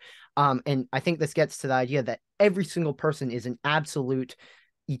created. And I think this gets to the idea that every single person is an absolute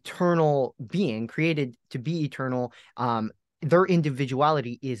eternal being created to be eternal. Their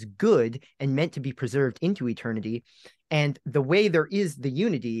individuality is good and meant to be preserved into eternity. And the way there is the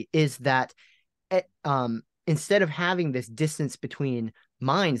unity is that instead of having this distance between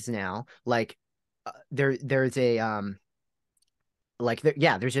minds now, like there's a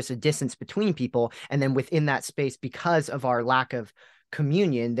there's just a distance between people, and then within that space, because of our lack of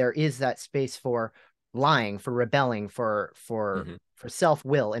communion, there is that space for lying, for rebelling, for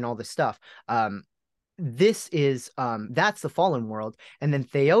self-will and all this stuff. This is that's the fallen world, and then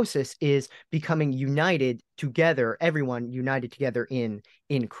theosis is becoming united together, everyone united together in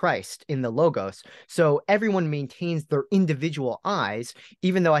Christ, in the logos. So everyone maintains their individual eyes,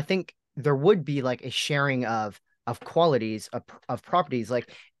 even though I think there would be like a sharing of qualities, of properties.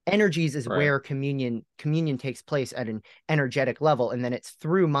 Like energies is where communion takes place at an energetic level, and then it's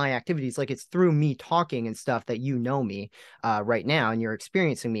through my activities, like it's through me talking and stuff, that you know me right now and you're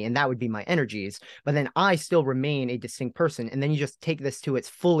experiencing me, and that would be my energies. But then I still remain a distinct person, and then you just take this to its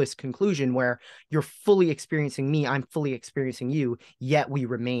fullest conclusion where you're fully experiencing me, I'm fully experiencing you, yet we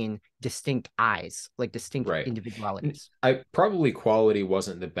remain distinct eyes, like distinct individualities. Probably quality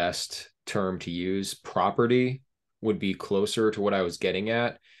wasn't the best term to use. Property would be closer to what I was getting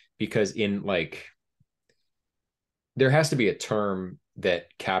at, because in like, there has to be a term that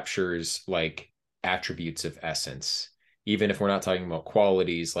captures like attributes of essence, even if we're not talking about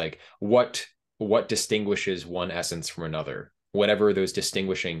qualities. Like what distinguishes one essence from another, whatever those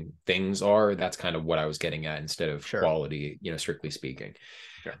distinguishing things are, that's kind of what I was getting at, instead of quality, strictly speaking.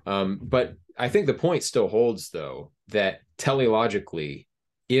 But I think the point still holds, though, that teleologically,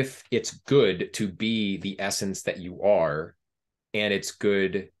 if it's good to be the essence that you are, and it's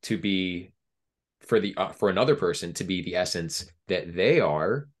good to be for another person to be the essence that they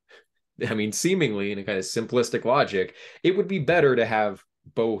are, I mean, seemingly in a kind of simplistic logic, it would be better to have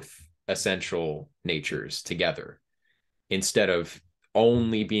both essential natures together, instead of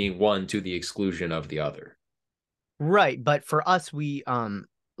only being one to the exclusion of the other. Right, but for us,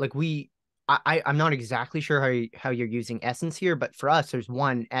 I'm not exactly sure how you're using essence here, but for us, there's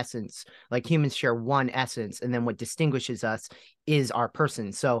one essence. Like humans share one essence, and then what distinguishes us is our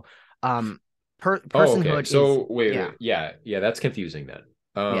person. So, personhood So is wait, yeah, that's confusing then.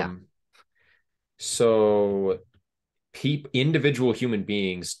 Yeah. So individual human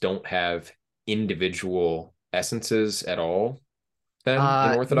beings don't have individual essences at all, then,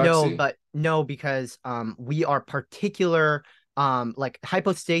 in orthodoxy? No, because we are particular, like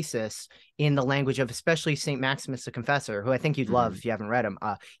hypostasis in the language of especially Saint Maximus the Confessor, who I think you'd love if you haven't read him.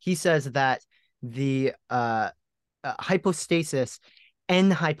 He says that the hypostasis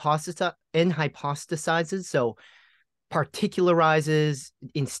hypostasizes, so particularizes,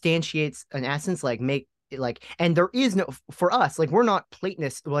 instantiates an essence, like and there is no, for us, like we're not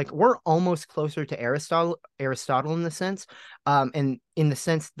Platonists, like we're almost closer to Aristotle in the sense, and in the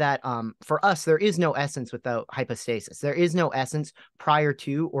sense that for us there is no essence without hypostasis. There is no essence prior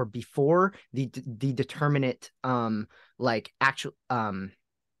to or before the determinate like actual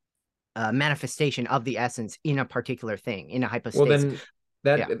manifestation of the essence in a particular thing, in a hypostasis. Well, then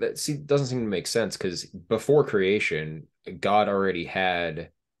that doesn't seem to make sense, because before creation, God already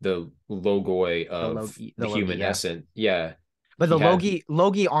had the logoi of the human essence. Yeah. But the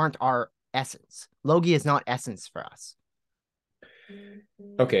logi aren't our essence. Logi is not essence for us.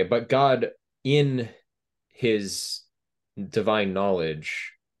 Okay, but God, in his divine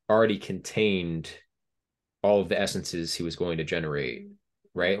knowledge, already contained all of the essences he was going to generate,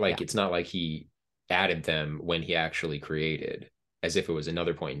 right? Like Yeah. it's not like he added them when he actually created, as if it was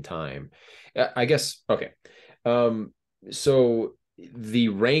another point in time. I guess, okay. So the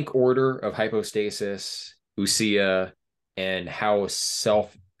rank order of hypostasis, ousia, and how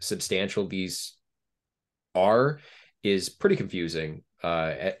self-substantial these are is pretty confusing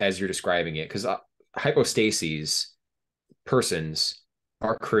as you're describing it, because hypostases, persons,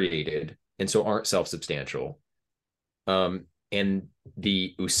 are created and so aren't self-substantial. And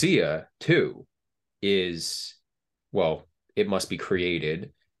the ousia too is, well, it must be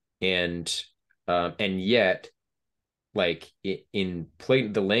created, and yet, like in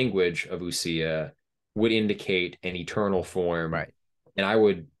the language of ousia would indicate an eternal form, Right. and I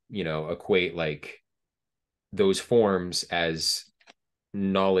would, equate like those forms as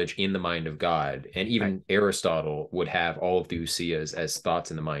knowledge in the mind of God. And Right. even Aristotle would have all of the ousias as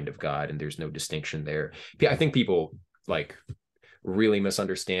thoughts in the mind of God, and there's no distinction there. I think people like really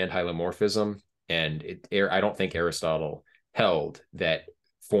misunderstand hylomorphism, and I don't think Aristotle held that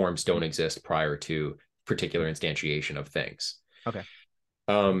forms don't exist prior to particular instantiation of things. Okay.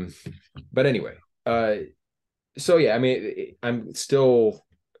 Um, but anyway, so yeah, I mean, I'm still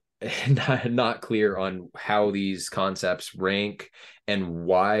not clear on how these concepts rank and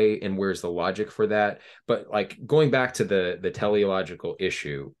why and where's the logic for that. But like going back to the teleological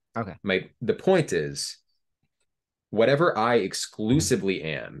issue, Okay. the point is, whatever I exclusively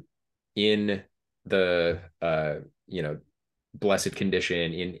am in the blessed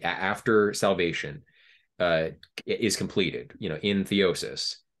condition in after salvation is completed, in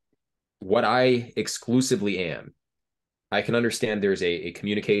theosis, what I exclusively am, I can understand there's a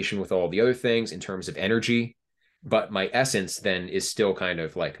communication with all the other things in terms of energy, but my essence then is still kind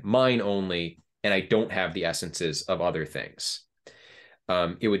of like mine only, and I don't have the essences of other things.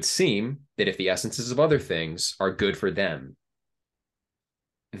 It would seem that if the essences of other things are good for them,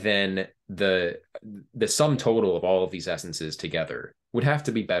 then the sum total of all of these essences together would have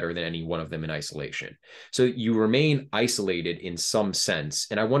to be better than any one of them in isolation. So you remain isolated in some sense.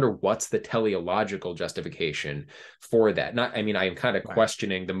 And I wonder what's the teleological justification for that. Not, I mean, I am kind of Right.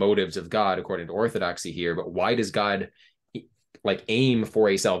 questioning the motives of God according to orthodoxy here, but why does God like aim for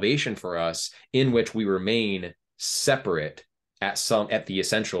a salvation for us in which we remain separate at the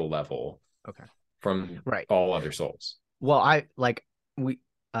essential level Okay. from Right. all other souls? Well, I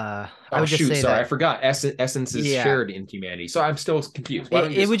Oh would just shoot, say sorry, I that, forgot. Essence is yeah, shared in humanity, so I'm still confused. Why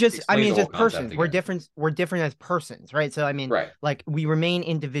don't you it would just just, I explain mean, the it's whole just concept persons. again? We're different as persons, right? So I mean, Right. like we remain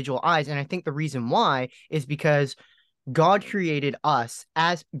individual eyes, and I think the reason why is because God created us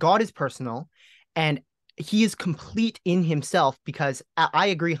as God is personal, and he is complete in himself, because I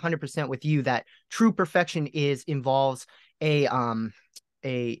agree 100% with you that true perfection involves a um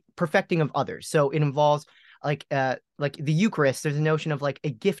a perfecting of others. So it involves like the Eucharist. There's a notion of like a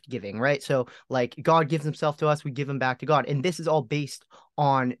gift giving, right? So like God gives himself to us, we give him back to God. And this is all based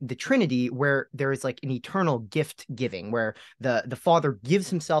on the Trinity, where there is like an eternal gift giving, where the Father gives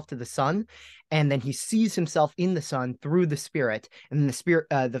himself to the Son, and then he sees himself in the Son through the Spirit, and then the Spirit,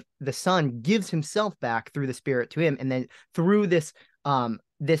 the Son gives himself back through the Spirit to him, and then through this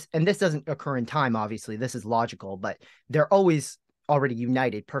doesn't occur in time, obviously. This is logical, but they're always already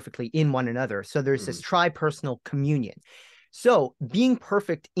united perfectly in one another. So there's this tri-personal communion. So being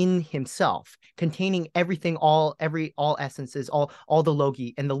perfect in himself, containing everything, all essences, all the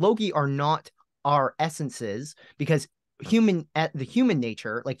logi, and the logi are not our essences, because the human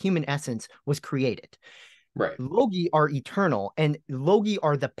nature, like human essence, was created. Right. Logi are eternal, and logi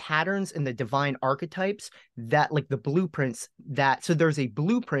are the patterns and the divine archetypes, that like the blueprints, that so there's a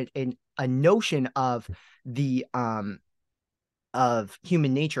blueprint and a notion the of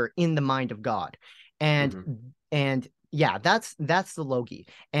human nature in the mind of God. And Mm-hmm. and yeah, that's the logi.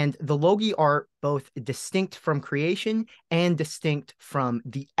 And the logi are both distinct from creation and distinct from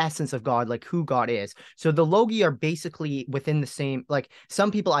the essence of God, like who God is. So the logi are basically within the same, like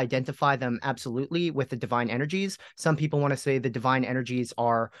some people identify them absolutely with the divine energies. Some people want to say the divine energies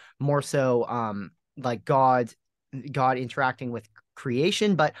are more so like God interacting with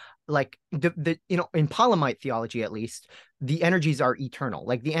creation, but like the in Palamite theology, at least, the energies are eternal.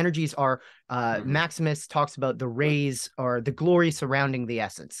 Like the energies are Mm-hmm. Maximus talks about the rays or the glory surrounding the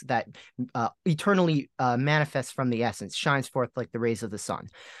essence that eternally manifests from the essence, shines forth like the rays of the sun.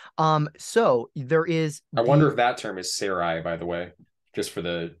 So there is I wonder the if that term is Sarai, by the way, just for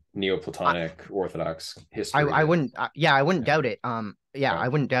the I, Neoplatonic Orthodox I history. wouldn't, yeah, I wouldn't Yeah. doubt it. Yeah, Yeah. I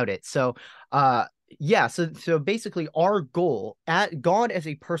wouldn't doubt it. So Yeah, so basically our goal at God as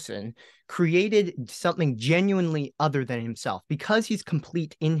a person created something genuinely other than himself. Because he's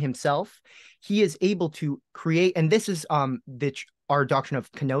complete in himself, he is able to create, and this is our doctrine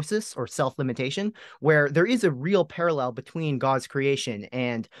of kenosis, or self-limitation, where there is a real parallel between God's creation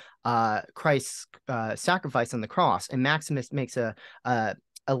and Christ's sacrifice on the cross. And Maximus makes a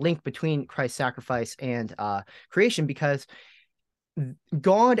link between Christ's sacrifice and creation, because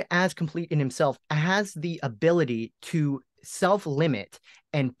God, as complete in himself, has the ability to self-limit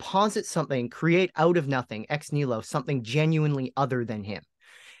and posit something, create out of nothing, ex nihilo, something genuinely other than him.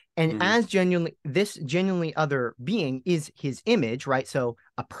 And Mhm. as this genuinely other being is his image, right? So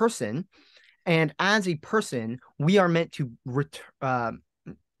a person, and as a person, we are meant to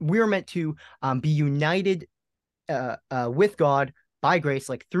be united with God by grace,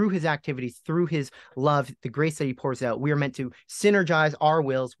 like through his activities, through his love, the grace that he pours out. We are meant to synergize our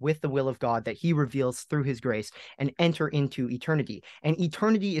wills with the will of God that he reveals through his grace and enter into eternity. And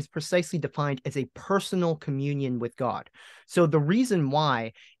eternity is precisely defined as a personal communion with God. So the reason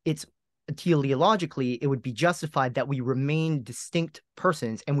why it's teleologically, it would be justified that we remain distinct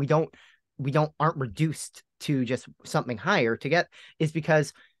persons and aren't reduced to just something higher to get, is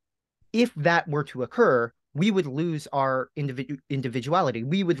because if that were to occur, we would lose our individuality.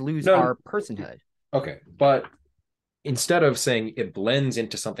 We would lose No, our personhood. okay, but instead of saying it blends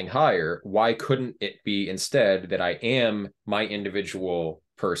into something higher, why couldn't it be instead that I am my individual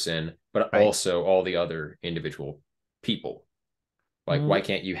person, but Right. also all the other individual people? Like, why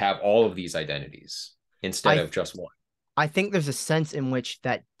can't you have all of these identities instead I of just one? I think there's a sense in which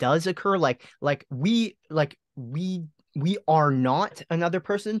that does occur. We are not another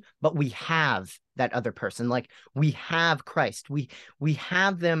person, but we have that other person. Like we have Christ. We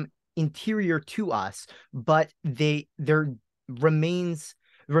have them interior to us, but there remains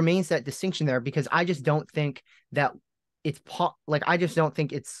remains that distinction there, because I just don't think that I just don't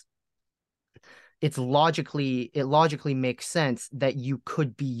think it logically makes sense that you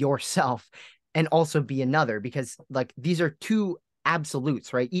could be yourself and also be another, because like these are two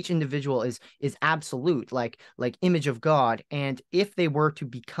absolutes, right? Each individual is absolute, like image of God, and if they were to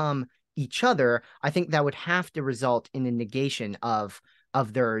become each other, I think that would have to result in a negation of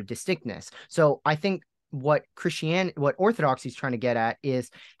their distinctness. So I think what Orthodoxy is trying to get at is,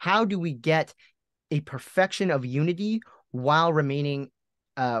 how do we get a perfection of unity while remaining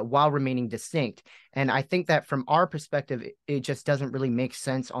distinct? And I think that from our perspective, it just doesn't really make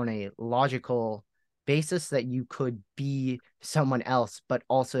sense on a logical basis that you could be someone else but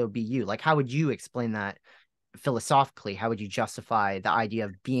also be you. Like, how would you explain that philosophically? How would you justify the idea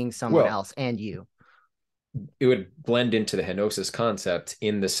of being someone Well, else and you? it would blend into the henosis concept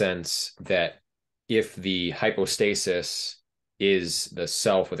in the sense that if the hypostasis is the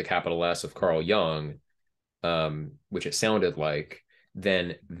self with a capital S of Carl Jung, which it sounded like,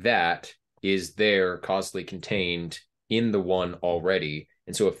 then that is there causally contained in the one already.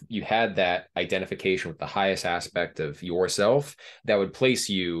 And so if you had that identification with the highest aspect of yourself, that would place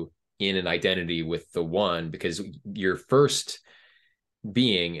you in an identity with the one, because your first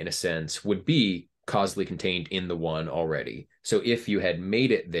being, in a sense, would be causally contained in the one already. So if you had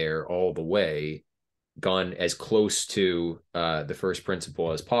made it there all the way, gone as close to the first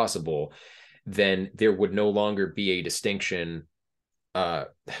principle as possible, then there would no longer be a distinction. There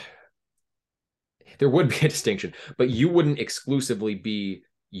would be a distinction, but you wouldn't exclusively be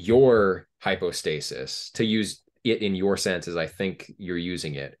your hypostasis, to use it in your sense as I think you're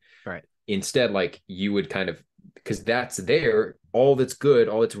using it. Right. Instead, like you would kind of, because that's there, all that's good,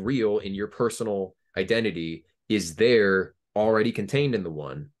 all that's real in your personal identity is there already contained in the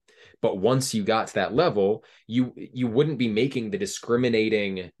one. But once you got to that level, you wouldn't be making the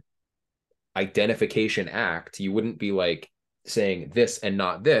discriminating identification act. You wouldn't be like saying this and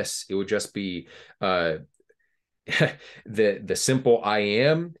not this. It would just be the simple I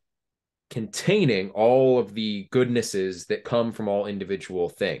am, containing all of the goodnesses that come from all individual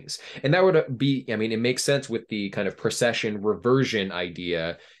things. And that would be, I mean, it makes sense with the kind of procession reversion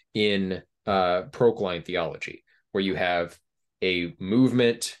idea in Procline theology, where you have a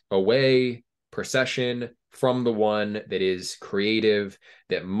movement away, procession from the one that is creative,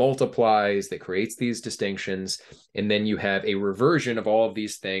 that multiplies, that creates these distinctions. And then you have a reversion of all of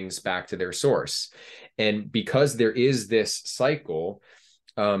these things back to their source. And because there is this cycle,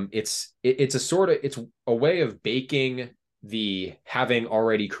 it's a way of baking the having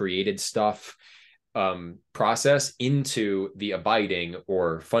already created stuff process into the abiding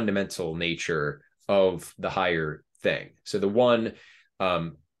or fundamental nature of the higher thing. So the one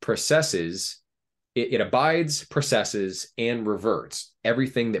processes it abides, processes, and reverts.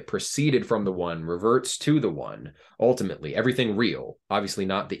 Everything that proceeded from the one reverts to the one, ultimately. Everything real, obviously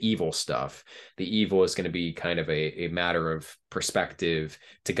not the evil stuff. The evil is going to be kind of a matter of perspective.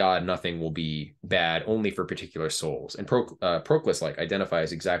 To God, nothing will be bad, only for particular souls. And Proclus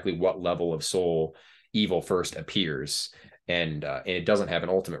identifies exactly what level of soul evil first appears. And it doesn't have an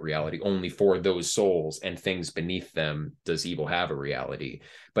ultimate reality. Only for those souls and things beneath them does evil have a reality.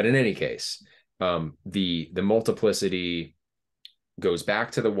 But in any case, the multiplicity goes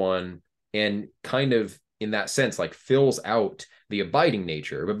back to the one, and kind of in that sense fills out the abiding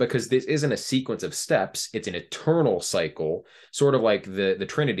nature. But because this isn't a sequence of steps, it's an eternal cycle, sort of like the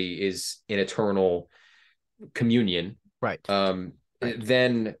Trinity is an eternal communion. Right.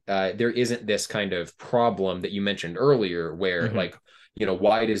 Then there isn't this kind of problem that you mentioned earlier where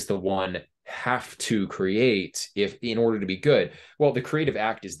why does the one have to create if in order to be good? Well, the creative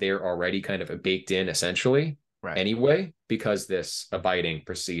act is there already, kind of baked in essentially anyway, because this abiding,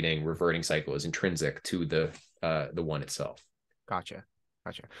 proceeding, reverting cycle is intrinsic to the one itself. Gotcha.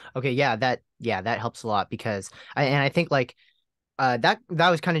 Okay, that helps a lot, because I think that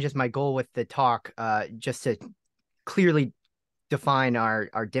was kind of just my goal with the talk, just to clearly define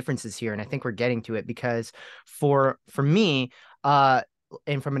our differences here, and I think we're getting to it, because for me,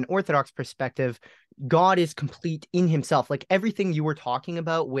 and from an Orthodox perspective, God is complete in himself. Like everything you were talking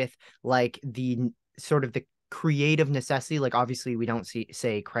about with the sort of the creative necessity, obviously we don't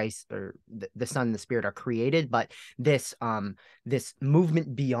say Christ or the Son and the Spirit are created, but this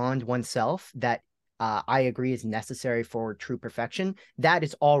movement beyond oneself that I agree is necessary for true perfection, that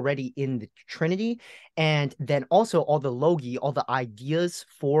is already in the Trinity. And then also all the logi, all the ideas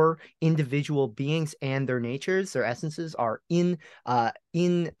for individual beings and their natures, their essences, are in God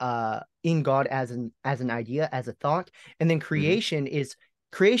as an idea, as a thought. And then creation is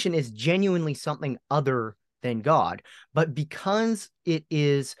genuinely something other than God. But because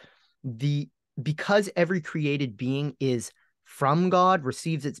every created being is from God,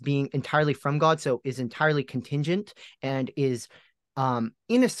 receives its being entirely from God, so is entirely contingent, and is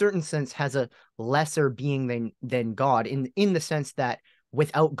in a certain sense has a lesser being than God, in the sense that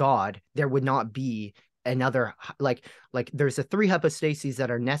without God there would not be another, like there's the three hypostases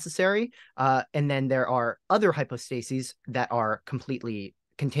that are necessary, and then there are other hypostases that are completely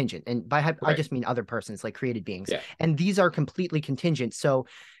contingent. And by I just mean other persons, like created beings, and these are completely contingent. So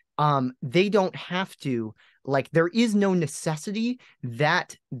they don't have to, there is no necessity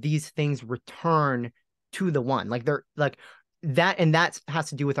that these things return to the one. And that has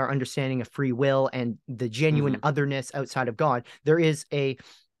to do with our understanding of free will and the genuine otherness outside of God. There is it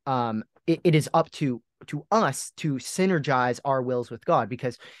is up to us to synergize our wills with God,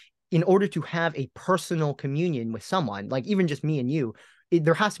 because in order to have a personal communion with someone, like even just me and you,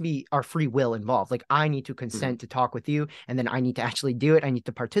 there has to be our free will involved. Like I need to consent to talk with you, and then I need to actually do it. I need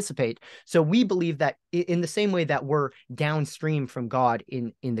to participate. So we believe that in the same way that we're downstream from God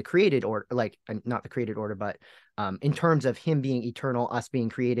in the created order, not the created order, but in terms of him being eternal, us being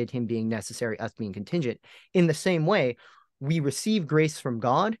created, him being necessary, us being contingent, in the same way, we receive grace from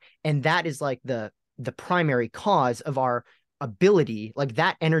God, and that is the primary cause of our ability.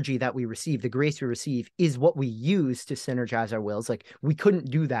 That energy that we receive, the grace we receive, is what we use to synergize our wills. We couldn't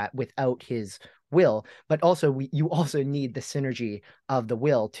do that without his will, but also you also need the synergy of the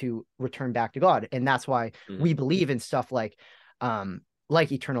will to return back to God. And that's why we believe in stuff like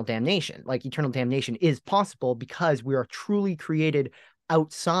eternal damnation. Eternal damnation is possible because we are truly created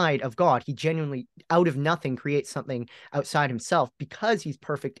outside of God. He genuinely, out of nothing, creates something outside himself because he's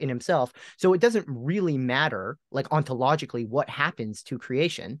perfect in himself. So it doesn't really matter, ontologically, what happens to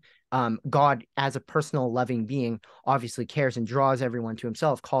creation. God, as a personal loving being, obviously cares and draws everyone to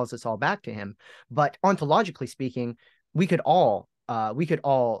himself, calls us all back to him. But ontologically speaking, we could all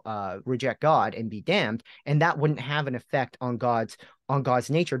reject God and be damned, and that wouldn't have an effect on God's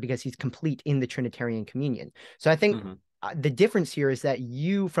nature, because he's complete in the Trinitarian communion. So I think the difference here is that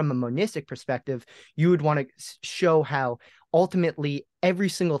you, from a monistic perspective, you would want to show how ultimately every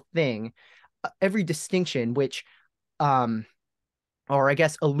single thing, every distinction, which, or I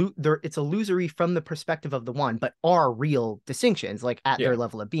guess it's illusory from the perspective of the one, but are real distinctions, at their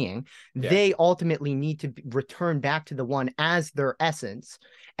level of being, they ultimately need to return back to the one as their essence.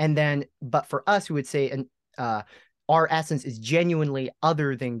 And then, but for us, who would say, our essence is genuinely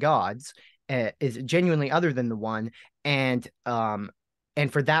other than God's, is genuinely other than the one, and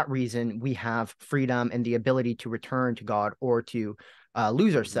for that reason we have freedom and the ability to return to God or to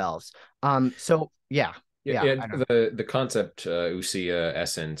lose ourselves. The concept ousia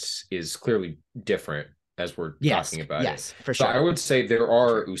essence is clearly different, as we're talking about it. For sure. So I would say there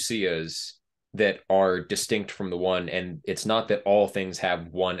are ousias that are distinct from the one, and it's not that all things have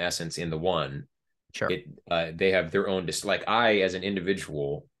one essence in the one. Sure. They have their own, like I as an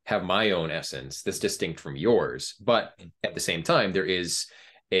individual have my own essence that's distinct from yours, but at the same time there is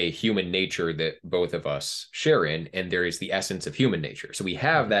a human nature that both of us share in, and there is the essence of human nature. So we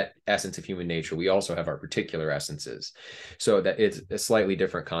have that essence of human nature. We also have our particular essences, so that it's a slightly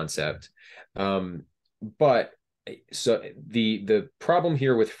different concept. But so the problem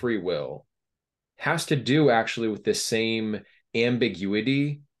here with free will has to do actually with the same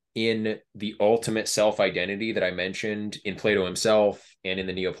ambiguity in the ultimate self-identity that I mentioned in Plato himself and in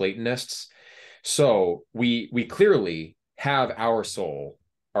the Neoplatonists. So we clearly have our soul.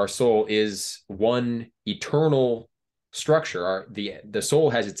 Our soul is one eternal structure. The soul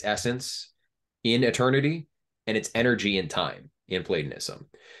has its essence in eternity and its energy in time in Platonism.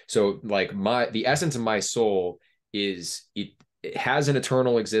 So like the essence of my soul is it has an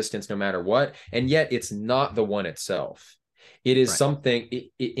eternal existence no matter what, and yet it's not the one itself. It is something,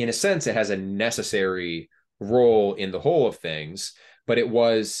 in a sense, it has a necessary role in the whole of things, but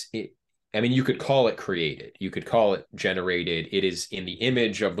I mean, you could call it created. You could call it generated. It is in the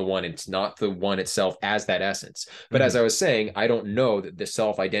image of the one. It's not the one itself as that essence. But as I was saying, I don't know that the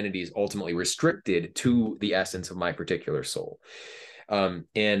self-identity is ultimately restricted to the essence of my particular soul.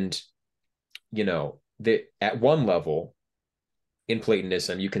 And, you know, at one level, in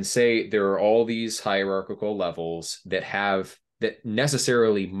Platonism, you can say there are all these hierarchical levels that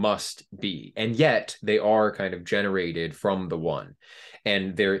necessarily must be, and yet they are kind of generated from the one,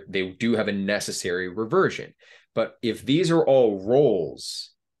 and they do have a necessary reversion. But if these are all roles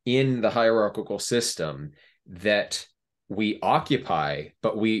in the hierarchical system that we occupy,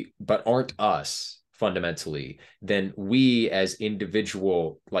 but aren't us fundamentally, then we as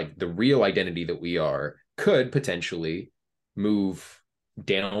individual, like the real identity that we are, could potentially move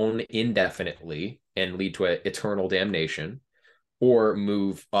down indefinitely and lead to an eternal damnation, or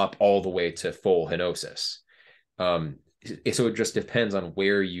move up all the way to full henosis. So it just depends on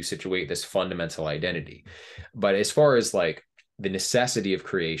where you situate this fundamental identity. But as far as like the necessity of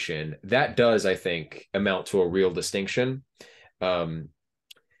creation, that does, I think, amount to a real distinction.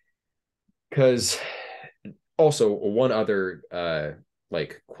 Because also one other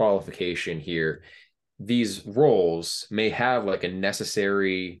like qualification here, these roles may have like a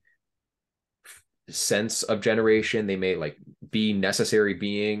necessary sense of generation. They may like be necessary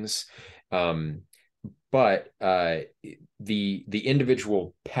beings, but the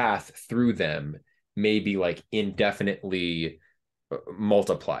individual path through them may be like indefinitely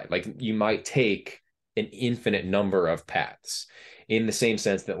multiplied. Like you might take an infinite number of paths, in the same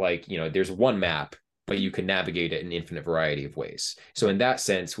sense that, like, you know, there's one map, but you can navigate it in an infinite variety of ways. So in that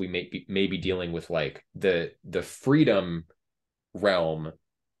sense, we may be dealing with like the freedom realm,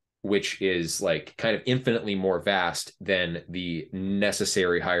 which is like kind of infinitely more vast than the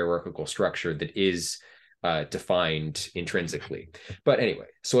necessary hierarchical structure that is defined intrinsically. But anyway,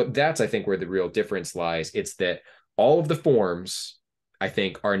 so that's, I think, where the real difference lies. It's that all of the forms, I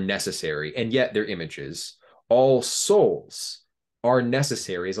think, are necessary, and yet they're images. All souls are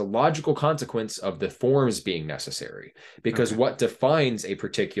necessary as a logical consequence of the forms being necessary, because what defines a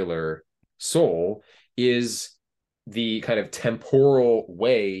particular soul is the kind of temporal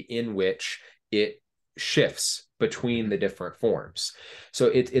way in which it shifts between the different forms. So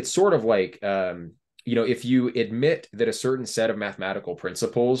it's sort of like, you know, if you admit that a certain set of mathematical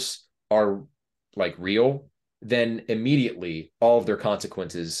principles are like real, then immediately all of their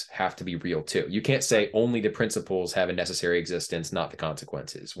consequences have to be real too. You can't say only the principles have a necessary existence, not the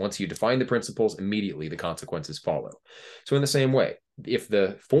consequences. Once you define the principles, immediately the consequences follow. So in the same way, if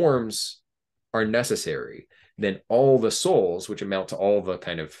the forms are necessary, then all the souls, which amount to all the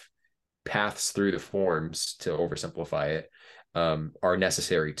kind of paths through the forms, to oversimplify it, are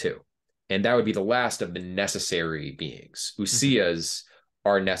necessary too. And that would be the last of the necessary beings. Ousias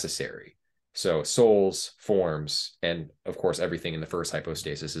are necessary. So souls, forms, and of course everything in the first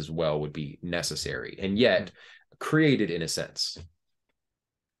hypostasis as well would be necessary, and yet created in a sense.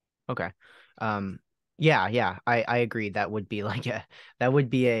 Okay. Yeah, I agree. That would be like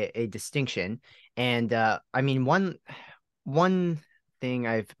a distinction. And I mean, one thing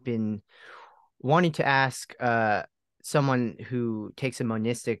I've been wanting to ask someone who takes a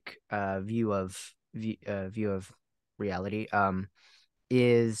monistic view of reality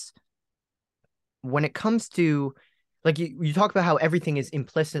is, when it comes to, like, you talk about how everything is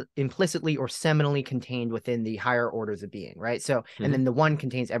implicitly or seminally contained within the higher orders of being, right? So, and then the one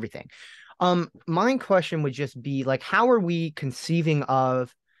contains everything. My question would just be like, how are you conceiving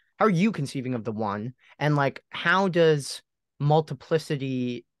of the one, and like, how does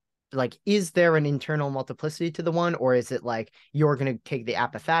multiplicity like, is there an internal multiplicity to the one, or is it like you're going to take the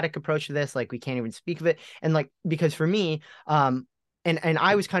apophatic approach to this, like we can't even speak of it? And like, because for me, and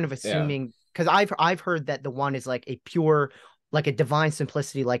I was kind of assuming, because I've heard that the one is like a pure, like a divine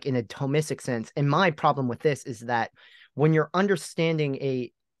simplicity, like in a Thomistic sense. And my problem with this is that when you're when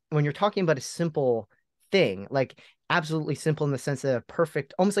you're talking about a simple thing, like absolutely simple in the sense that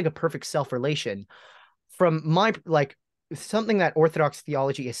almost like a perfect self-relation, from my like something that Orthodox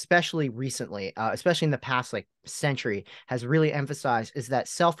theology, especially recently, especially in the past like century, has really emphasized is that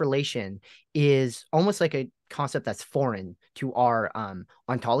self-relation is almost like a concept that's foreign to our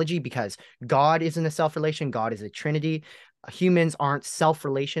ontology, because God isn't a self-relation. God is a Trinity. Humans aren't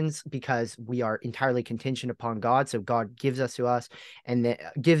self-relations because we are entirely contingent upon God. So God gives us to us, and then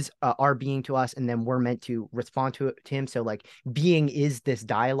gives our being to us, and then we're meant to respond to him. So like being is this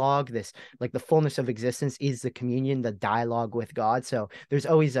dialogue, this like the fullness of existence is the communion, the dialogue with God. So there's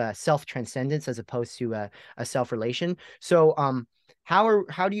always a self-transcendence as opposed to a self-relation. So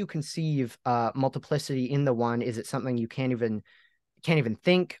how do you conceive multiplicity in the one? Is it something you can't even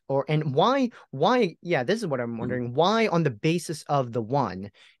think? Or and why yeah, this is what I'm wondering. Why, on the basis of the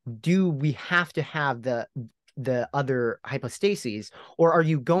one, do we have to have the other hypostases? Or are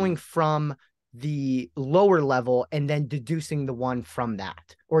you going from the lower level and then deducing the one from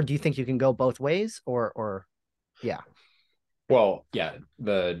that? Or do you think you can go both ways? Or yeah. Well, yeah,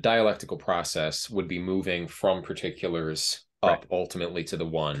 the dialectical process would be moving from particulars up ultimately to the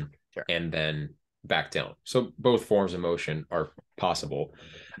one, and then back down. So both forms of motion are possible.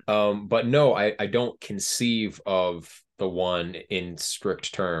 But no, I don't conceive of the one in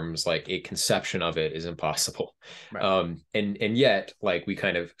strict terms. Like, a conception of it is impossible. And yet, like, we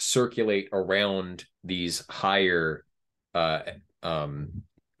kind of circulate around these higher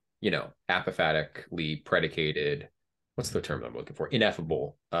apophatically predicated, what's the term I'm looking for?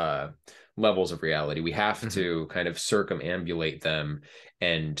 Ineffable levels of reality. We have to kind of circumambulate them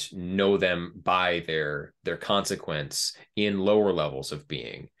and know them by their consequence in lower levels of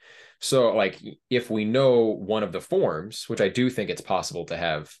being. So, like, if we know one of the forms, which I do think it's possible to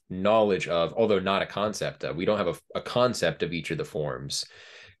have knowledge of, although not a concept of, we don't have a concept of each of the forms.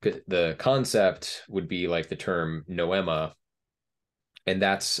 The concept would be like the term noema, and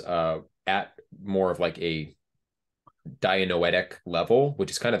that's at more of like a dianoetic level, which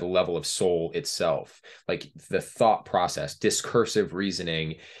is kind of the level of soul itself, like the thought process, discursive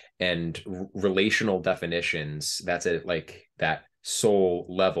reasoning, and relational definitions. That's it, like that soul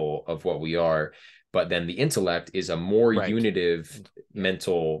level of what we are. But then the intellect is a more unitive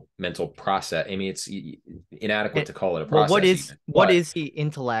mental process. I mean, it's inadequate to call it a process. Well, what is the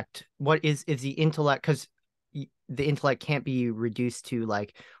intellect? What is the intellect? Because the intellect can't be reduced to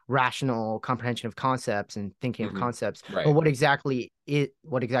like rational comprehension of concepts and thinking of concepts. But what exactly is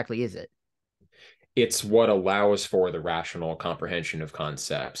it? It's what allows for the rational comprehension of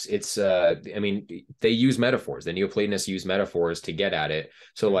concepts. It's I mean, they use metaphors. The Neoplatonists use metaphors to get at it.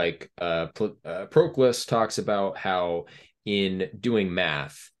 So like Proclus talks about how in doing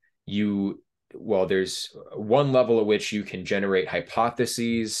math, there's one level at which you can generate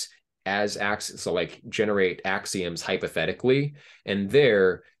hypotheses as axioms, so like generate axioms hypothetically, and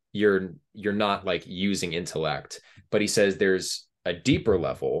there you're not like using intellect. But he says there's a deeper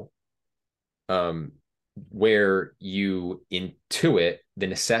level where you intuit the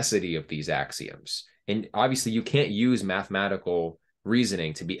necessity of these axioms, and obviously you can't use mathematical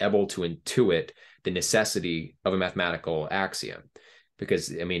reasoning to be able to intuit the necessity of a mathematical axiom,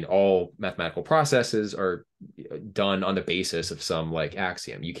 because I mean, all mathematical processes are done on the basis of some like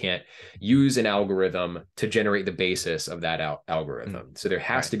axiom. You can't use an algorithm to generate the basis of that algorithm. So there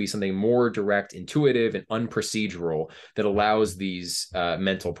has to be something more direct, intuitive, and unprocedural that allows these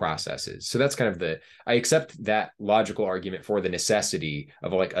mental processes. So that's kind of I accept that logical argument for the necessity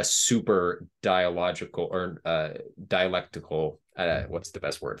of like a super dialogical or dialectical, what's the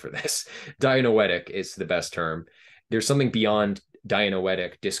best word for this? Dianoetic is the best term. There's something beyond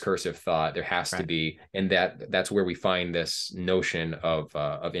dianoetic discursive thought. There has to be, and that's where we find this notion of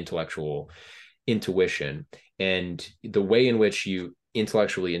intellectual intuition, and the way in which you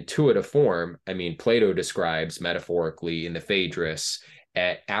intellectually intuit a form. I mean, Plato describes metaphorically in the Phaedrus,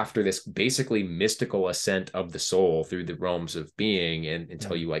 after this basically mystical ascent of the soul through the realms of being, and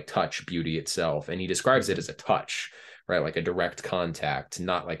until you like touch beauty itself, and he describes it as a touch, right, like a direct contact,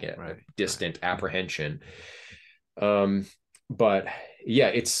 not like a distant apprehension. But yeah,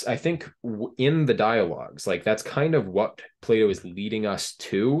 it's, I think in the dialogues, like that's kind of what Plato is leading us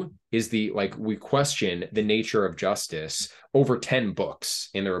to, is the, like, we question the nature of justice over 10 books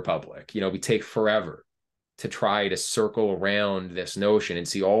in the Republic. We take forever to try to circle around this notion and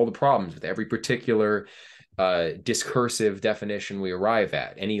see all the problems with every particular discursive definition we arrive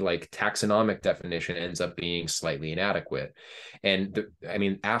at. Any like taxonomic definition ends up being slightly inadequate. And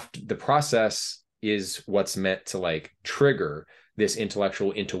after the process is what's meant to like trigger this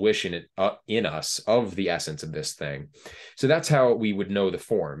intellectual intuition in us of the essence of this thing. So that's how we would know the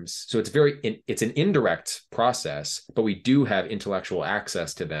forms. So it's an indirect process, but we do have intellectual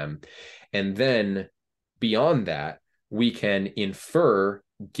access to them. And then beyond that, we can infer,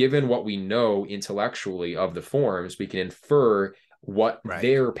 given what we know intellectually of the forms, we can infer what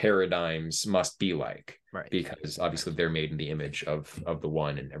their paradigms must be like, because obviously they're made in the image of the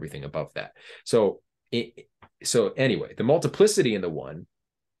one and everything above that. So anyway, the multiplicity in the one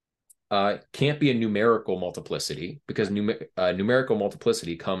can't be a numerical multiplicity, because numerical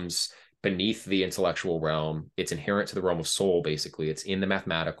multiplicity comes beneath the intellectual realm. It's inherent to the realm of soul, basically. It's in the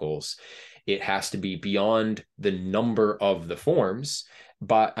mathematicals. It has to be beyond the number of the forms.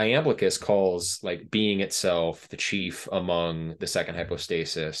 But Iamblichus calls like being itself the chief among the second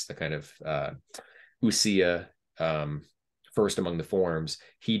hypostasis, the kind of ousia, first among the forms.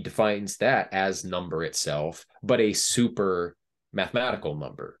 He defines that as number itself, but a super mathematical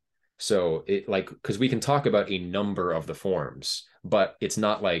number. So it like, because we can talk about a number of the forms, but it's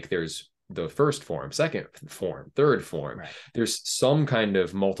not like there's the first form, second form, third form. There's some kind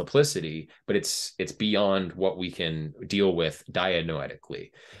of multiplicity, but it's beyond what we can deal with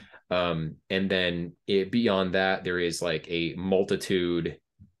dianoetically. And then beyond that, there is like a multitude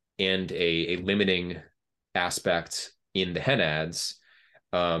and a limiting aspect in the henads.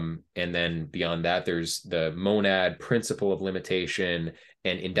 And then beyond that, there's the monad, principle of limitation,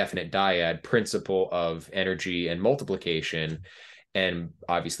 and indefinite dyad, principle of energy and multiplication. And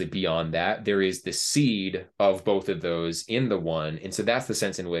obviously beyond that, there is the seed of both of those in the one. And so that's the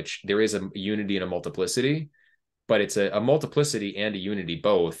sense in which there is a unity and a multiplicity, but it's a multiplicity and a unity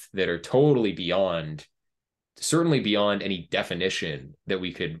both that are totally beyond, certainly beyond any definition that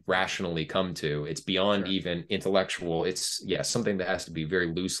we could rationally come to. It's beyond even intellectual. It's something that has to be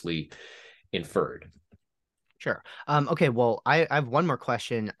very loosely inferred. Sure. Okay, well, I have one more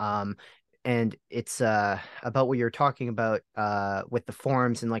question. And it's about what you're talking about with the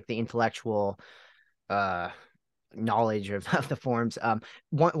forms and like the intellectual knowledge of the forms.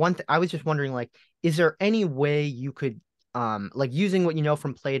 I was just wondering, like, is there any way you could like, using what you know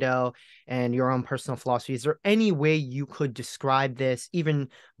from Plato and your own personal philosophy, is there any way you could describe this even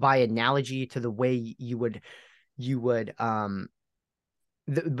by analogy to the way you would the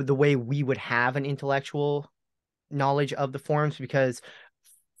way we would have an intellectual knowledge of the forms? Because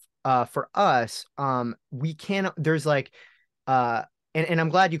for us, we can't, there's like, and I'm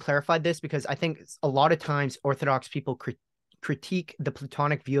glad you clarified this, because I think a lot of times Orthodox people critique the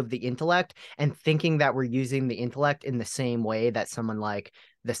Platonic view of the intellect and thinking that we're using the intellect in the same way that someone like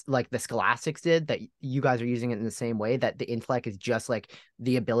this, like the Scholastics did, that you guys are using it in the same way, that the intellect is just like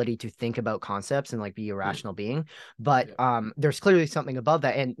the ability to think about concepts and like be a rational being. But there's clearly something above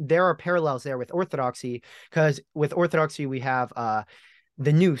that. And there are parallels there with Orthodoxy, because with Orthodoxy, we have,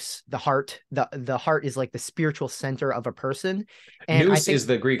 the nous, the heart. The heart is like the spiritual center of a person. And nous is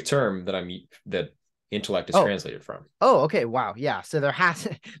the Greek term that intellect is translated from. Oh, okay. Wow. Yeah. So there has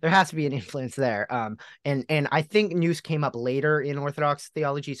to be an influence there. And I think nous came up later in Orthodox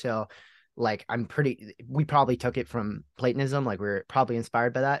theology. So like, we probably took it from Platonism. Like, we're probably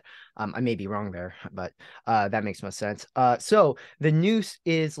inspired by that. I may be wrong there, but that makes most sense. So the nous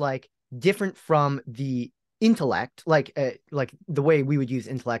is like different from the intellect, like the way we would use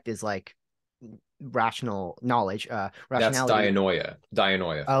intellect is like rational knowledge, rationality. That's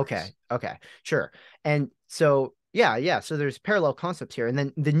dianoia. Okay, sure. And so so there's parallel concepts here. And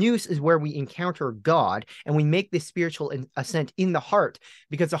then the nous is where we encounter God and we make this spiritual ascent in the heart,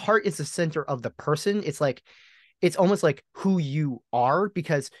 because the heart is the center of the person. It's like, it's almost like who you are,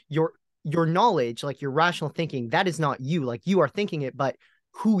 because your knowledge, like your rational thinking, that is not you. Like, you are thinking it, but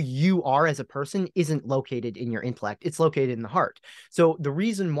who you are as a person isn't located in your intellect. It's located in the heart. So the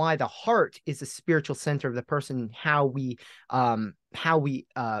reason why the heart is the spiritual center of the person, how we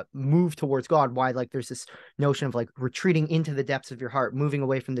move towards God, why like there's this notion of like retreating into the depths of your heart, moving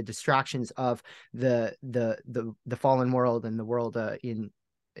away from the distractions of the fallen world and the world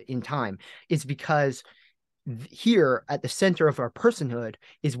in time, is because here at the center of our personhood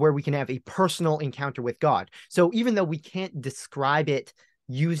is where we can have a personal encounter with God. So even though we can't describe it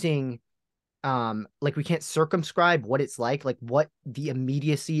using like, we can't circumscribe what it's like what the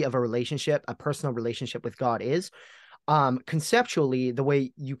immediacy of a personal relationship with God is, conceptually, the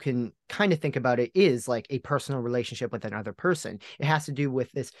way you can kind of think about it is like a personal relationship with another person. It has to do with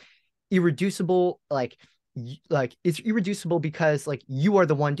this irreducible, like like it's irreducible because like you are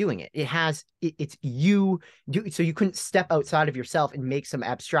the one doing it. It's you do, so you couldn't step outside of yourself and make some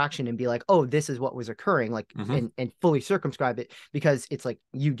abstraction and be like, oh, this is what was occurring, like and fully circumscribe it, because it's like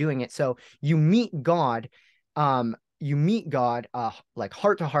you doing it. So you meet God, like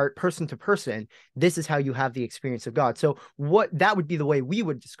heart to heart, person to person. This is how you have the experience of God. So what that would be the way we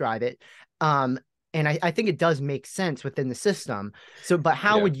would describe it. And I think it does make sense within the system. So, but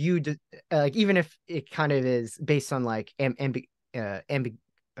how would you like, even if it kind of is based on like ambiguous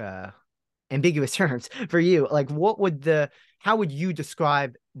terms for you, like how would you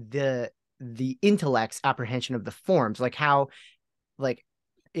describe the intellect's apprehension of the forms? Like how, like,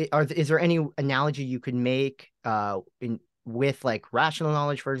 is there any analogy you could make with like rational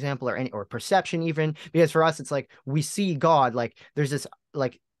knowledge, for example, or perception even? Because for us, it's like we see God, like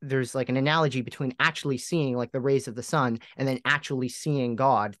there's like an analogy between actually seeing like the rays of the sun and then actually seeing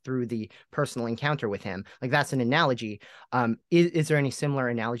God through the personal encounter with him. Like that's an analogy. Is there any similar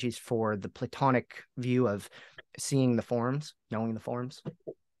analogies for the Platonic view of seeing the forms, knowing the forms?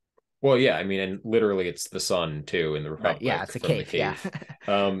 Well, yeah, I mean, and literally it's the sun too in the Right. Yeah, Republic it's a from the cave. Yeah.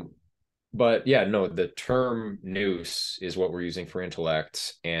 cave. But yeah, no, the term nous is what we're using for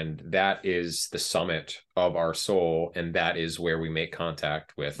intellect, and that is the summit of our soul, and that is where we make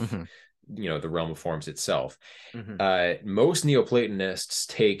contact with, the realm of forms itself. Most Neoplatonists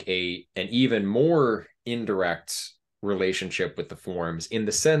take an even more indirect relationship with the forms, in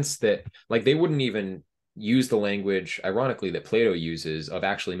the sense that, like, they wouldn't even use the language, ironically, that Plato uses of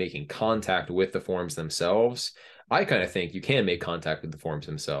actually making contact with the forms themselves. I kind of think you can make contact with the forms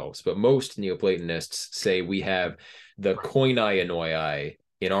themselves, but most Neoplatonists say we have the koinai enoi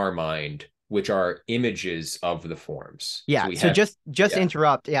in our mind, which are images of the forms. Yeah. So we So have, just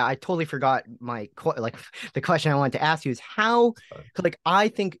interrupt. Yeah, I totally forgot like the question I wanted to ask you is how, like, I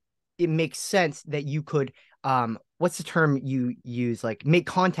think it makes sense that you could what's the term you use, like make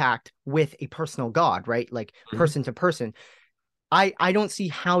contact with a personal God, right? Like person to person. I don't see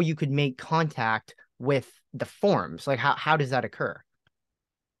how you could make contact with the forms. Like how does that occur?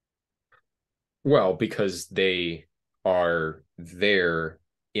 well, because they are there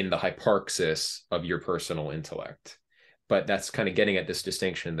in the hyparxis of your personal intellect. But that's kind of getting at this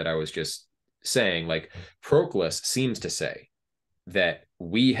distinction that I was just saying. Like, Proclus seems to say that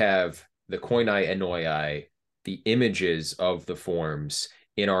we have the koinai enoi, the images of the forms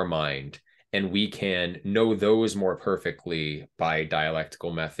in our mind, and we can know those more perfectly by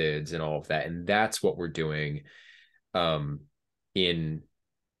dialectical methods and all of that. And that's what we're doing in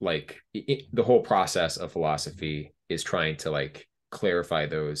the whole process of philosophy is trying to like clarify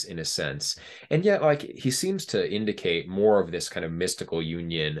those in a sense. And yet, like, he seems to indicate more of this kind of mystical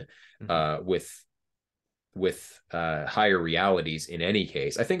union with higher realities in any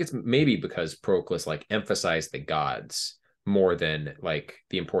case. I think it's maybe because Proclus like emphasized the gods more than like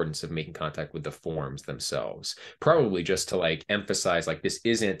the importance of making contact with the forms themselves, probably just to like emphasize like this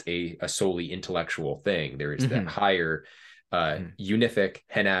isn't a solely intellectual thing. There is that higher unific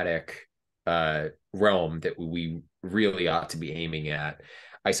henatic realm that we really ought to be aiming at,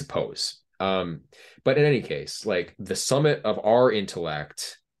 I suppose. But in any case, like, the summit of our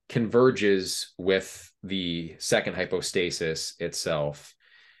intellect converges with the second hypostasis itself,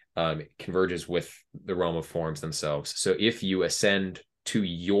 it converges with the realm of forms themselves. So if you ascend to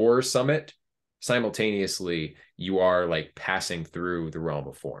your summit, simultaneously you are like passing through the realm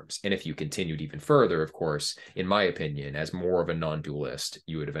of forms. And if you continued even further, of course, in my opinion, as more of a non-dualist,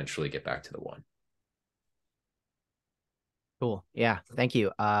 you would eventually get back to the one. Cool. Yeah. Thank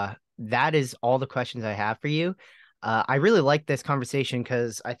you. That is all the questions I have for you. I really like this conversation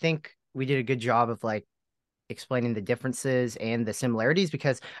because I think we did a good job of like explaining the differences and the similarities,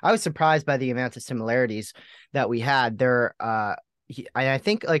 because I was surprised by the amount of similarities that we had there. I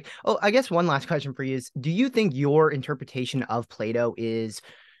think like, oh, I guess one last question for you is, do you think your interpretation of Plato is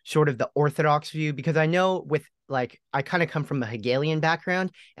sort of the orthodox view? Because I know with like, I kind of come from a Hegelian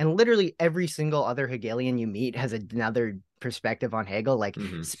background, and literally every single other Hegelian you meet has another perspective on Hegel. Like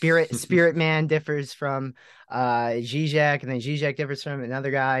spirit man differs from Zizek, and then Zizek differs from another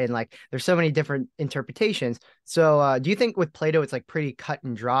guy, and like there's so many different interpretations. So do you think with Plato it's like pretty cut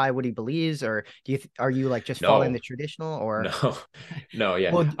and dry what he believes, or are you like just following the No, traditional, or no,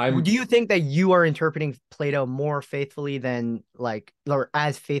 yeah. well, do you think that you are interpreting Plato more faithfully than like, or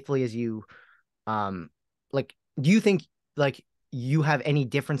as faithfully as you like, do you think like you have any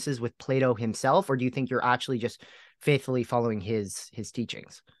differences with Plato himself, or do you think you're actually just faithfully following his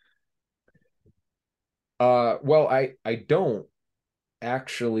teachings? Well, I don't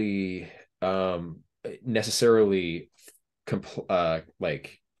actually necessarily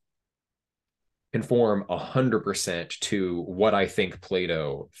like conform 100% to what I think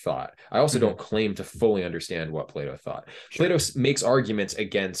Plato thought. I also don't claim to fully understand what Plato thought. Sure. Plato makes arguments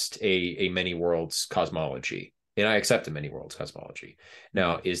against a many worlds cosmology, and I accept a many worlds cosmology.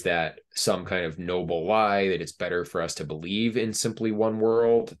 Now, is that some kind of noble lie that it's better for us to believe in simply one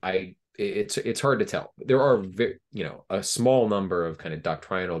world? It's hard to tell. There are a small number of kind of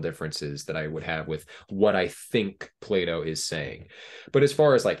doctrinal differences that I would have with what I think Plato is saying. But as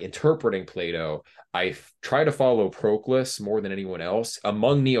far as like interpreting Plato, I try to follow Proclus more than anyone else.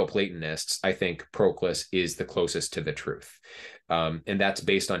 Among Neoplatonists, I think Proclus is the closest to the truth. And that's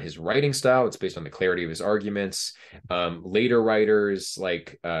based on his writing style. It's based on the clarity of his arguments. Later writers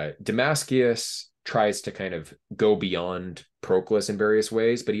like Damascus tries to kind of go beyond Proclus in various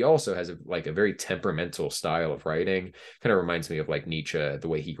ways, but he also has a very temperamental style of writing. Kind of reminds me of like Nietzsche, the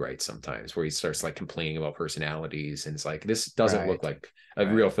way he writes sometimes, where he starts like complaining about personalities, and it's like, this doesn't look like a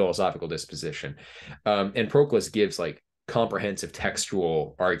real philosophical disposition. And Proclus gives like comprehensive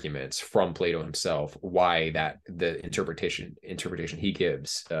textual arguments from Plato himself why that the interpretation he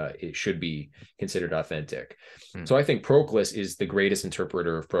gives it should be considered authentic. So I think Proclus is the greatest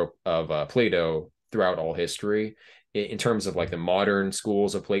interpreter of Plato throughout all history. In terms of like the modern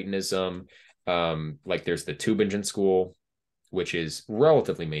schools of Platonism, like there's the Tübingen school, which is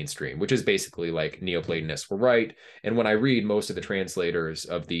relatively mainstream, which is basically like Neoplatonists were right. And when I read most of the translators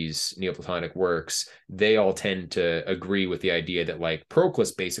of these Neoplatonic works, they all tend to agree with the idea that like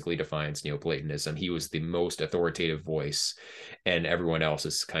Proclus basically defines Neoplatonism. He was the most authoritative voice, and everyone else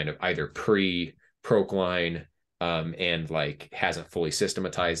is kind of either pre-Procline and like hasn't fully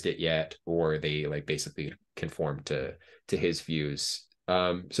systematized it yet, or they like basically conform to his views.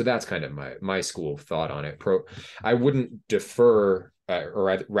 So that's kind of my school of thought on it. I wouldn't defer,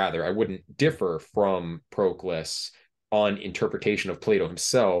 or rather, I wouldn't differ from Proclus on interpretation of Plato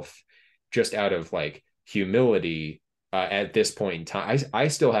himself, just out of like humility. At this point in time, I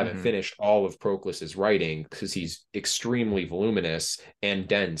still haven't finished all of Proclus's writing because he's extremely voluminous and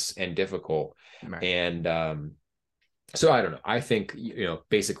dense and difficult. And so I don't know. I think,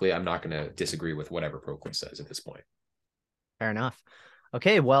 basically I'm not going to disagree with whatever Proclus says at this point. Fair enough.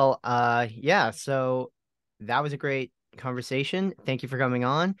 Okay, well, yeah, so that was a great conversation. Thank you for coming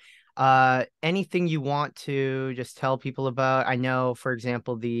on. Anything you want to just tell people about? I know, for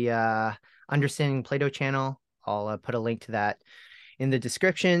example, the Understanding Plato channel. I'll put a link to that in the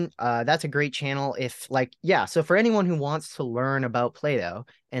description. That's a great channel. So for anyone who wants to learn about Plato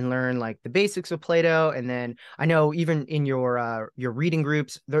and learn like the basics of Plato, and then I know even in your reading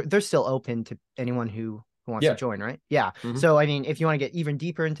groups, they're still open to anyone who wants to join, right? Yeah. So I mean, if you want to get even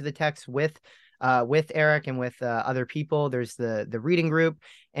deeper into the text with Eric and with other people, there's the reading group.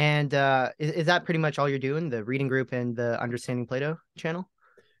 And is that pretty much all you're doing, the reading group and the Understanding Plato channel?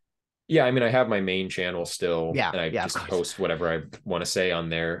 Yeah, I mean, I have my main channel still, Yeah, and I just post whatever I want to say on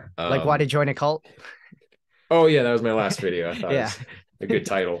there. Like why to join a cult? Oh yeah, that was my last video. I thought it was a good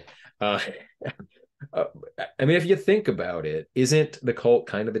title. I mean, if you think about it, isn't the cult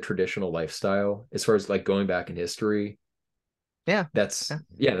kind of the traditional lifestyle as far as like going back in history? Yeah. That's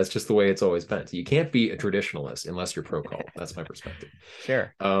just the way it's always been. So you can't be a traditionalist unless you're pro cult. That's my perspective.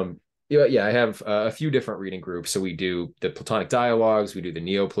 Sure. I have a few different reading groups. So we do the Platonic dialogues, we do the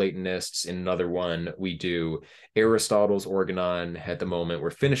Neoplatonists. In another one, we do Aristotle's Organon. At the moment, we're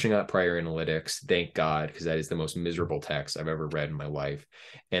finishing up Prior Analytics, thank God, because that is the most miserable text I've ever read in my life.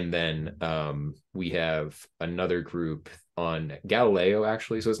 And then we have another group on Galileo,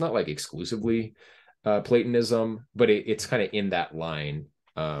 actually. So it's not like exclusively Platonism, but it's kind of in that line.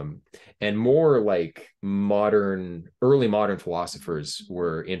 And more like early modern philosophers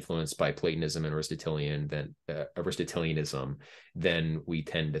were influenced by Platonism and Aristotelianism than we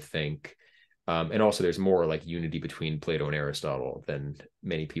tend to think. And also there's more like unity between Plato and Aristotle than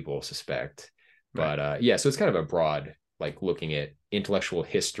many people suspect. But so it's kind of a broad, like looking at intellectual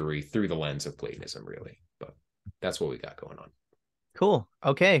history through the lens of Platonism, really. But that's what we got going on. Cool.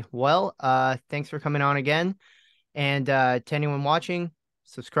 Okay. Well, thanks for coming on again. And to anyone watching,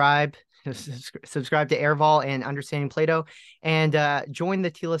 subscribe to Airval and Understanding Plato, and join the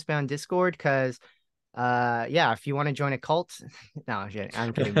Telos Bound Discord, because if you want to join a cult, no,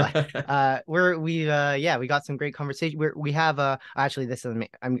 I'm kidding, but we got some great conversation. We have actually, this isn't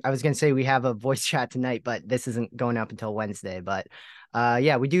I was gonna say we have a voice chat tonight, but this isn't going up until Wednesday. But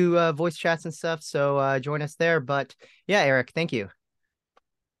we do voice chats and stuff, so join us there. But yeah, Eric, thank you.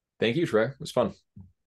 Thank you, Trey. It was fun.